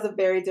 And that was a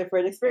very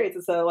different experience.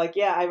 And so like,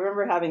 yeah, I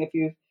remember having a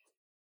few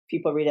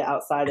people read it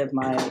outside of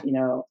my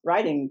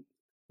writing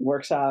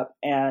workshop,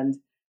 and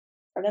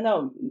I don't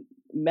know,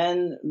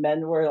 men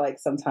were like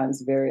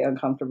sometimes very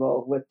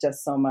uncomfortable with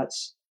just so much,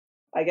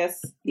 I guess,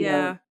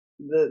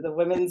 the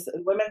women's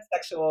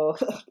sexual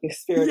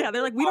experience. Yeah,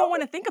 they're like, we don't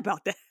want to think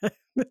about that.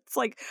 It's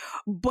like,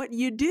 but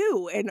you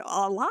do, and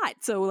a lot.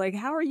 So like,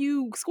 how are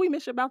you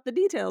squeamish about the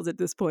details at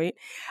this point?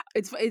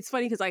 It's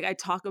funny because like I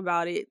talk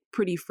about it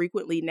pretty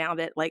frequently now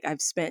that like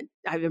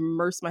I've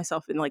immersed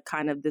myself in like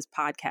kind of this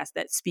podcast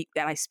that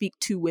I speak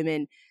to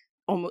women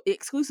almost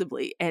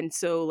exclusively, and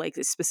so like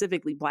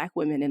specifically Black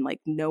women, and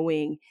like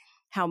knowing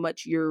how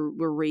much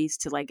we're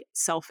raised to like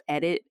self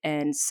edit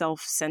and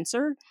self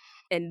censor,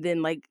 and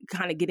then like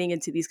kind of getting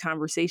into these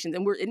conversations,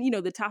 and you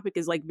know the topic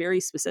is like very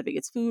specific,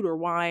 it's food or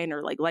wine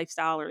or like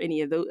lifestyle or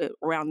any of those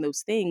around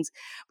those things,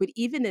 but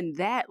even in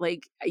that,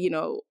 like, you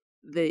know,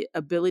 the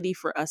ability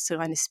for us to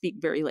kind of speak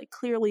very like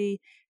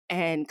clearly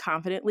and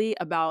confidently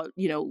about,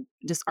 you know,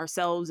 just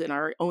ourselves and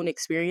our own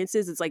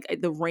experiences, it's like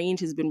the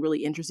range has been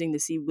really interesting to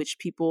see which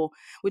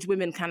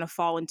women kind of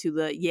fall into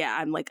the,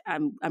 yeah,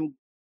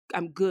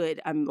 I'm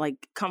good. I'm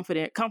like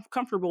confident,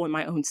 comfortable in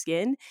my own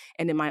skin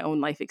and in my own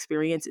life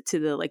experience, to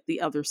the like the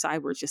other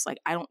side where it's just like,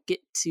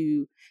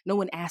 no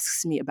one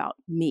asks me about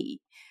me.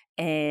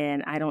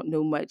 And I don't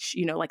know much,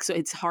 you know, like, so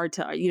it's hard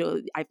to, you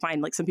know, I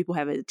find like some people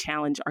have a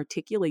challenge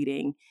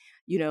articulating,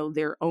 you know,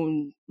 their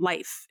own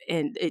life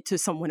and it to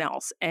someone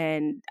else.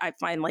 And I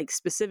find like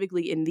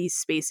specifically in these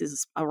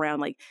spaces around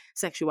like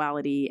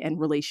sexuality and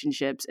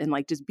relationships and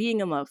like just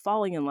being in love,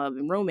 falling in love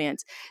and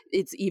romance,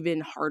 it's even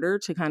harder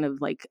to kind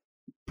of like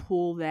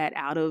pull that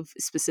out of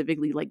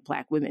specifically like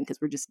Black women, because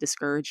we're just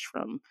discouraged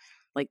from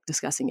like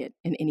discussing it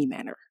in any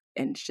manner.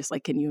 And it's just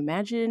like, can you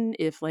imagine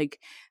if like,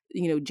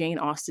 you know, Jane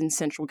Austen's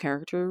central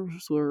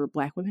characters were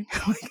Black women?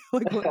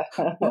 like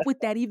what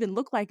would that even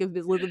look like if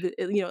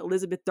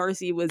Elizabeth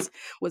Darcy was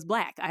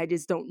Black? I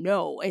just don't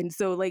know. And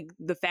so like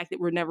the fact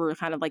that we're never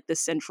kind of like the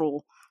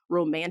central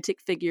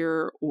romantic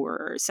figure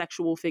or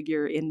sexual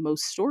figure in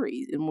most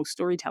stories, in most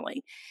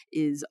storytelling,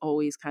 is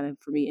always kind of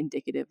for me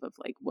indicative of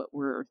like what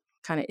we're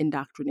kind of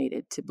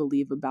indoctrinated to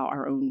believe about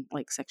our own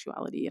like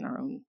sexuality and our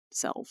own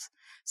selves.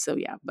 So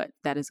yeah, but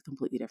that is a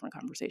completely different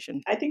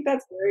conversation. I think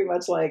that's very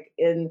much like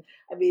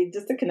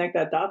just to connect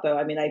that dot though,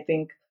 I mean, I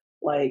think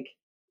like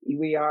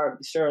we are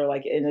sure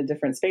like in a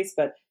different space,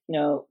 but you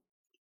know,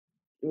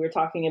 we're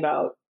talking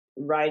about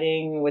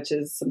writing, which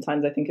is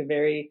sometimes I think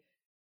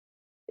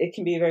it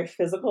can be very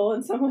physical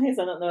in some ways.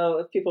 I don't know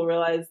if people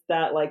realize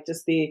that, like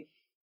just the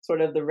sort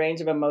of the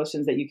range of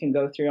emotions that you can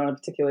go through on a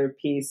particular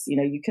piece. You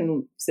know, you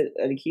can sit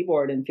at a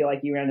keyboard and feel like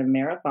you ran a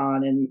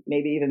marathon and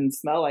maybe even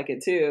smell like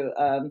it too.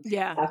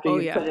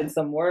 After you put in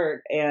some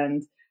work,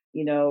 and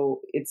you know,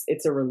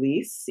 it's a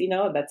release. You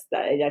know, that's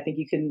that. I think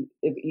you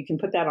can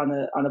put that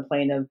on a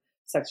plane of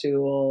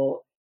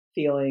sexual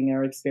feeling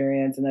or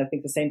experience, and I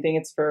think the same thing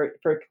it's for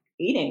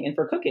eating and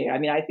for cooking. I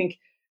mean, I think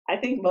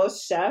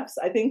most chefs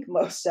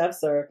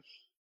are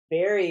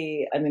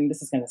very, I mean,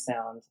 this is going to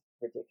sound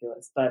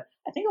ridiculous, but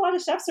I think a lot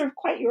of chefs are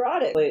quite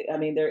erotic. I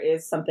mean, there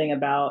is something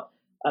about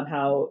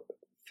how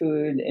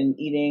food and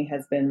eating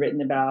has been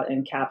written about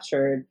and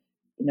captured,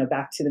 you know,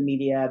 back to the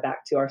media,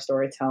 back to our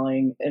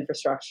storytelling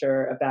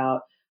infrastructure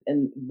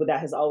and that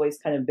has always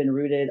kind of been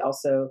rooted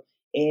also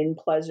in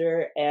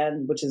pleasure,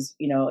 and which is,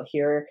 you know,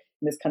 here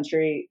in this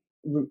country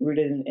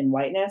rooted in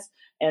whiteness.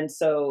 And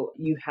so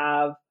you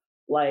have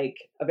like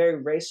a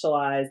very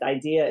racialized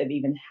idea of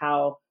even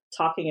how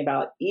talking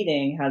about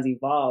eating has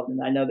evolved. And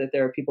I know that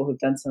there are people who've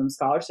done some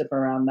scholarship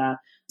around that.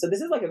 So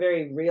this is like a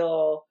very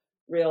real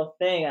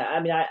thing. I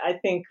mean, I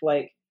think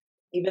like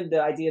even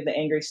the idea of the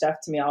angry chef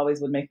to me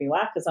always would make me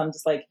laugh, because I'm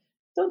just like,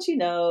 don't you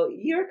know,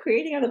 you're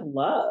creating out of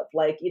love.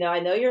 Like, you know, I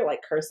know you're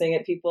like cursing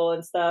at people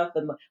and stuff.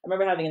 And I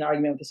remember having an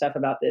argument with the chef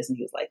about this, and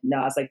he was like, no,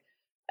 I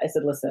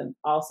said, listen,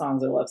 all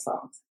songs are love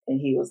songs.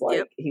 And he was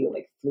like, he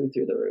like flew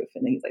through the roof.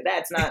 And he's like,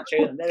 that's not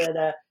true.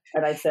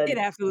 And I said, it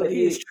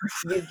absolutely is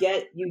true.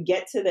 You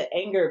get to the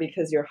anger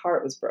because your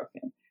heart was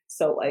broken.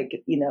 So like,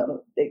 you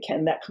know,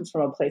 that comes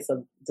from a place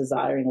of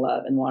desiring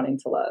love and wanting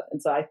to love.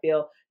 And so I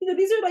feel, you know,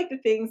 these are like the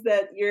things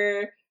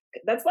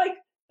that's like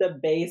the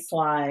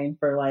baseline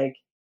for like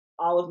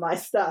all of my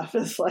stuff.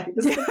 It's like,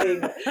 these are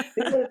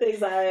the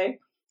things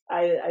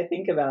I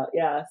think about.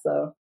 Yeah.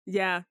 So.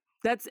 Yeah.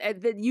 That's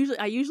that.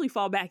 I usually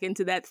fall back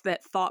into that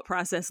thought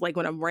process, like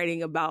when I'm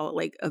writing about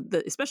like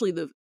especially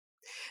the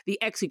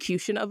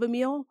execution of a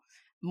meal,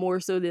 more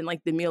so than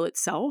like the meal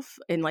itself,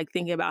 and like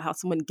thinking about how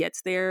someone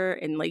gets there,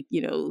 and like,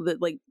 you know, that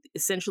like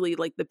essentially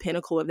like the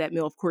pinnacle of that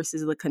meal, of course,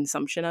 is the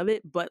consumption of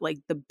it, but like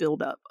the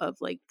buildup of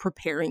like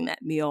preparing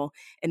that meal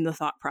and the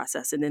thought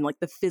process, and then like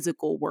the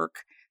physical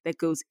work that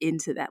goes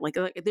into that. Like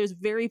there's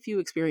very few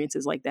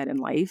experiences like that in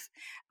life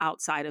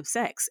outside of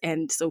sex,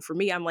 and so for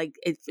me, I'm like,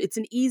 it's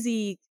an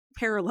easy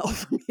parallel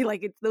for me.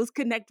 Like those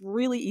connect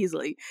really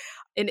easily.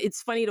 And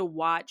it's funny to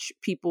watch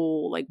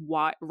people like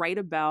write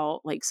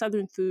about like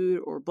Southern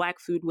food or Black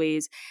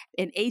foodways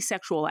and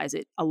asexualize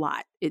it a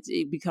lot.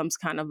 It becomes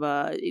kind of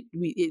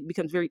it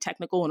becomes very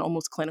technical and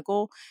almost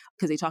clinical,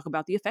 because they talk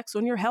about the effects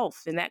on your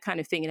health and that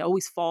kind of thing. And it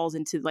always falls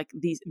into like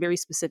these very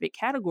specific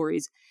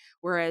categories.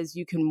 Whereas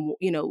you can,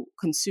 you know,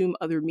 consume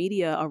other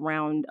media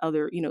around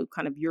other, you know,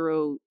 kind of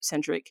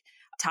Eurocentric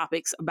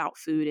topics about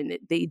food, and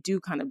they do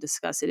kind of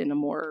discuss it in a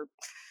more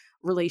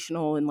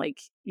relational and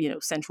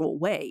sensual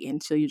way.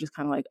 And so you're just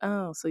kind of like,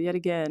 oh, so yet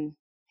again,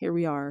 here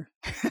we are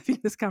having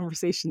this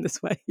conversation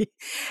this way.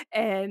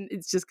 And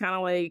it's just kind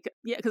of like,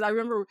 yeah, because I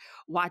remember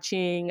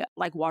watching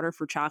like Water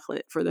for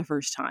Chocolate for the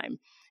first time.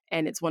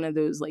 And it's one of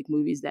those like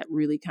movies that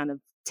really kind of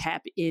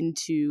tap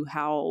into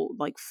how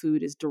like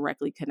food is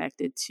directly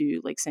connected to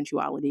like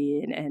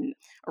sensuality and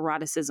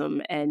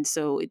eroticism. And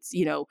so it's,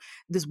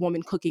 this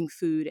woman cooking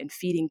food and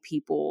feeding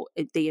people,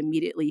 they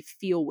immediately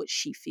feel what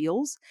she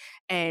feels.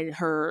 And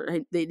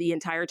the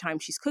entire time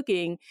she's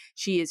cooking,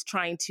 she is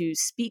trying to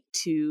speak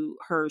to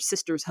her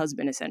sister's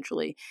husband,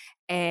 essentially.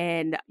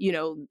 And,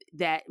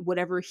 that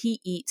whatever he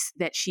eats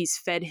that she's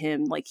fed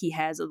him, like he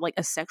has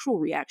a sexual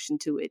reaction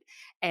to it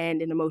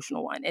and an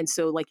emotional one. And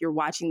so like you're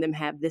watching them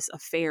have this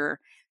affair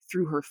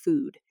through her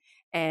food.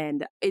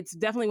 And it's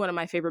definitely one of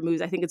my favorite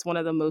movies. I think it's one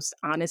of the most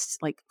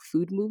honest like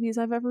food movies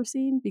I've ever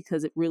seen,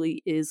 because it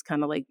really is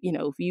kind of like,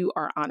 if you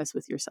are honest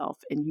with yourself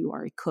and you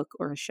are a cook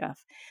or a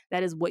chef,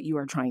 that is what you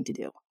are trying to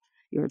do.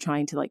 You're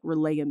trying to like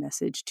relay a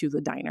message to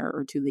the diner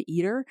or to the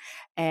eater.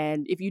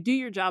 And if you do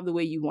your job the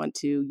way you want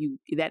to,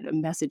 that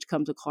message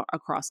comes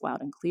across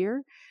loud and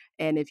clear.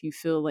 And if you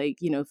feel like,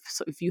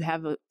 if you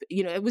have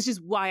it was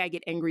just why I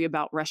get angry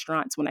about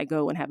restaurants when I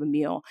go and have a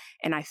meal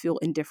and I feel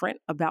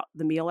indifferent about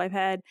the meal I've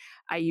had.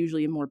 I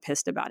usually am more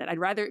pissed about it. I'd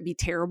rather it be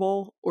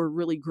terrible or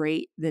really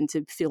great than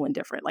to feel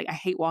indifferent. Like I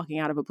hate walking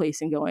out of a place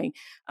and going,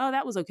 oh,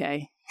 that was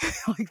okay.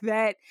 Like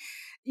that.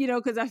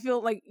 Because I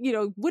feel like,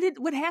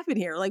 what happened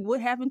here? Like, what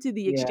happened to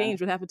the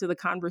exchange? What happened to the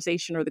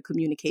conversation or the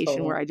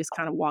communication where I just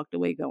kind of walked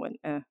away going,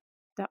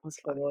 that was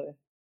fun. Totally.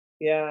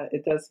 Yeah,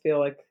 it does feel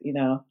like,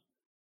 a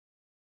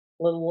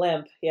little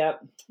limp.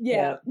 Yep.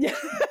 Yeah.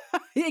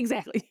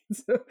 Exactly.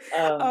 So,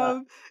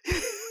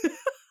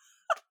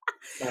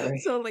 sorry.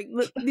 So like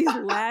these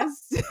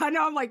last, I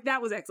know I'm like,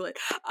 that was excellent.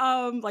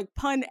 Like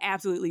pun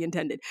absolutely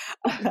intended.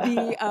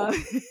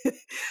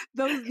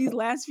 These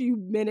last few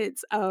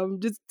minutes,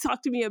 just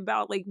talk to me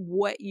about like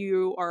what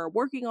you are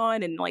working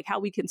on and like how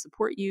we can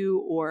support you,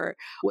 or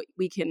what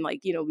we can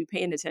be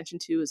paying attention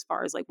to as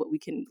far as like what we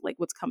can, like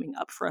what's coming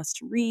up for us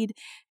to read.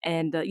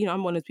 And,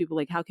 I'm one of those people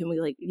like, how can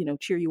we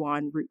cheer you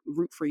on,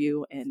 root for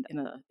you, and in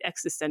an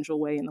existential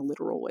way, in a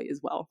literal way as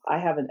well. I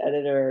have an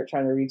editor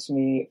trying to reach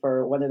me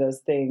for one of those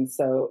things.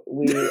 So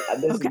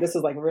this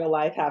is like real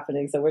life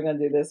happening. So we're going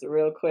to do this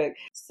real quick.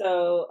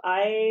 So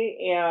I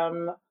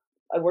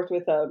worked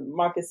with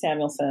Marcus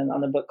Samuelsson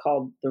on a book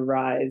called The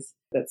Rise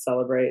that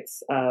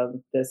celebrates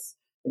this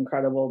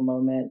incredible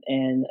moment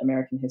in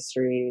American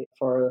history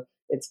for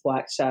its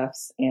Black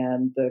chefs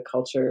and the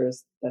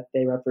cultures that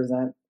they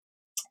represent.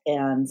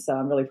 And so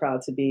I'm really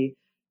proud to be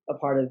a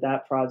part of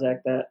that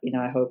project that,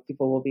 I hope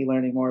people will be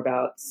learning more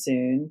about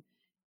soon.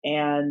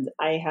 And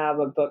I have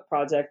a book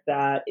project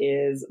that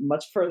is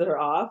much further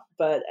off,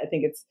 but I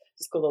think it's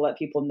just cool to let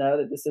people know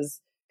that this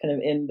is kind of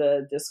in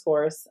the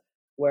discourse,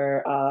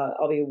 where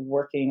I'll be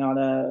working on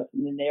a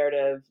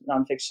narrative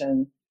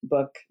nonfiction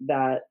book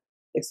that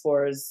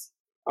explores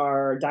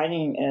our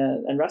dining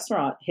and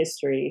restaurant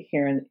history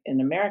here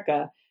in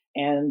America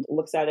and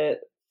looks at it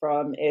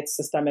from its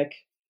systemic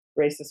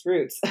racist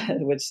roots,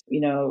 which,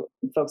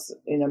 folks,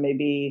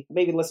 maybe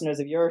listeners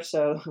of your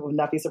show will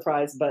not be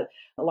surprised, but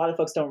a lot of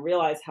folks don't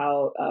realize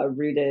how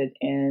rooted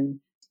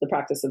in the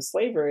practice of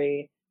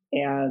slavery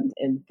and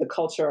in the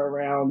culture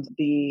around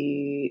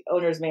the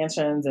owners'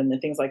 mansions and the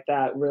things like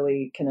that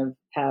really kind of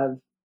have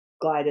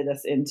glided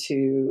us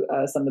into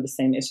some of the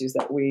same issues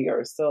that we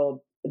are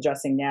still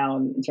addressing now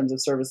in terms of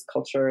service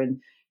culture and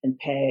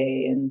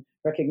pay and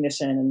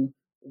recognition, and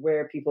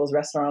where people's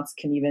restaurants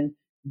can even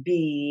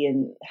be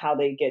and how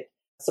they get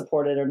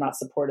supported or not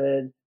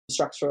supported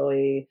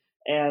structurally.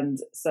 And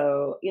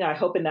so, I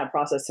hope in that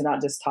process to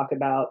not just talk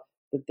about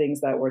the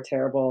things that were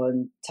terrible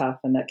and tough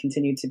and that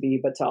continue to be,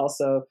 but to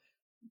also,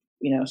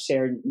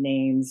 share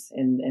names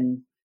and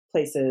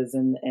places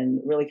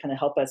and really kind of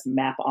help us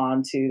map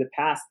onto the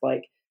past,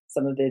 like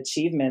some of the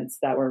achievements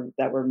that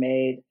were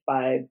made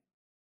by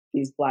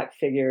these Black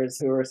figures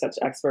who were such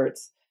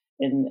experts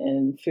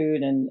in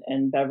food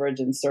and beverage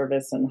and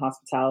service and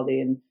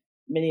hospitality, and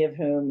many of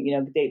whom,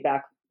 date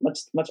back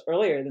much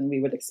earlier than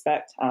we would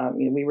expect.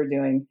 We were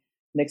doing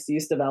mixed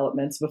use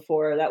developments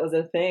before that was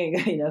a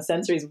thing,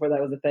 centuries before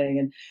that was a thing.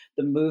 And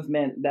the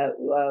movement that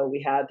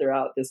we had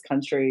throughout this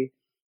country,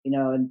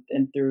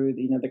 and through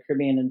the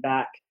Caribbean and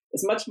back,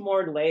 is much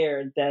more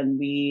layered than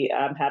we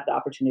have the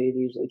opportunity to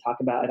usually talk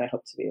about. And I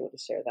hope to be able to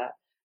share that.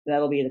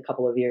 That'll be in a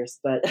couple of years,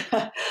 but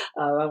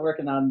I'm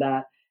working on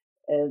that.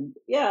 And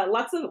yeah,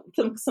 lots of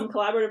some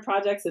collaborative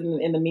projects.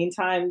 And in the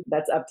meantime,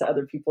 that's up to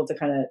other people to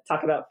kind of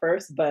talk about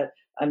first. But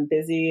I'm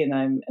busy, and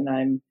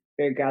I'm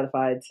very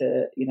gratified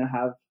to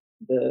have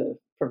the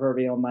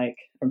proverbial mic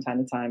from time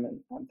to time, and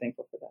I'm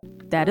thankful for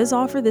that. That is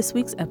all for this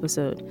week's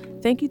episode.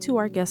 Thank you to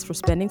our guests for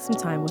spending some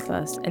time with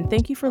us, and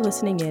thank you for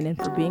listening in and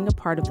for being a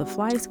part of the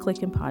Flyest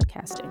Click in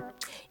podcasting.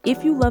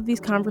 If you love these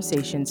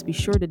conversations, be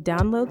sure to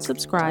download,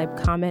 subscribe,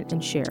 comment,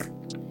 and share.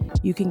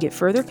 You can get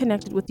further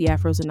connected with the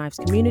Afros and Knives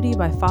community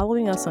by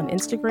following us on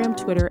Instagram,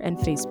 Twitter, and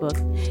Facebook.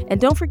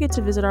 And don't forget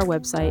to visit our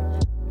website,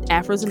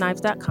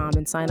 afrosandknives.com,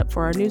 and sign up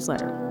for our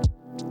newsletter.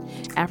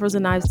 Afros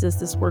and Knives does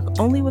this work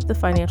only with the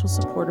financial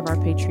support of our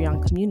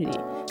Patreon community.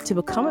 To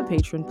become a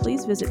patron,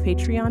 please visit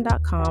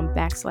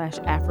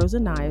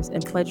patreon.com/afrosandknives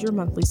and pledge your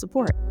monthly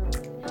support.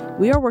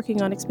 We are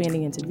working on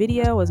expanding into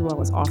video as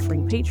well as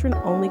offering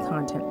patron-only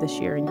content this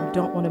year, and you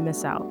don't want to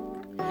miss out.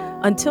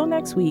 Until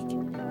next week,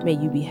 may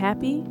you be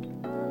happy,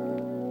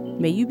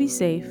 may you be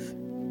safe,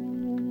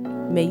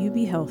 may you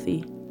be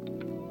healthy,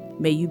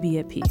 may you be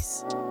at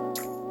peace.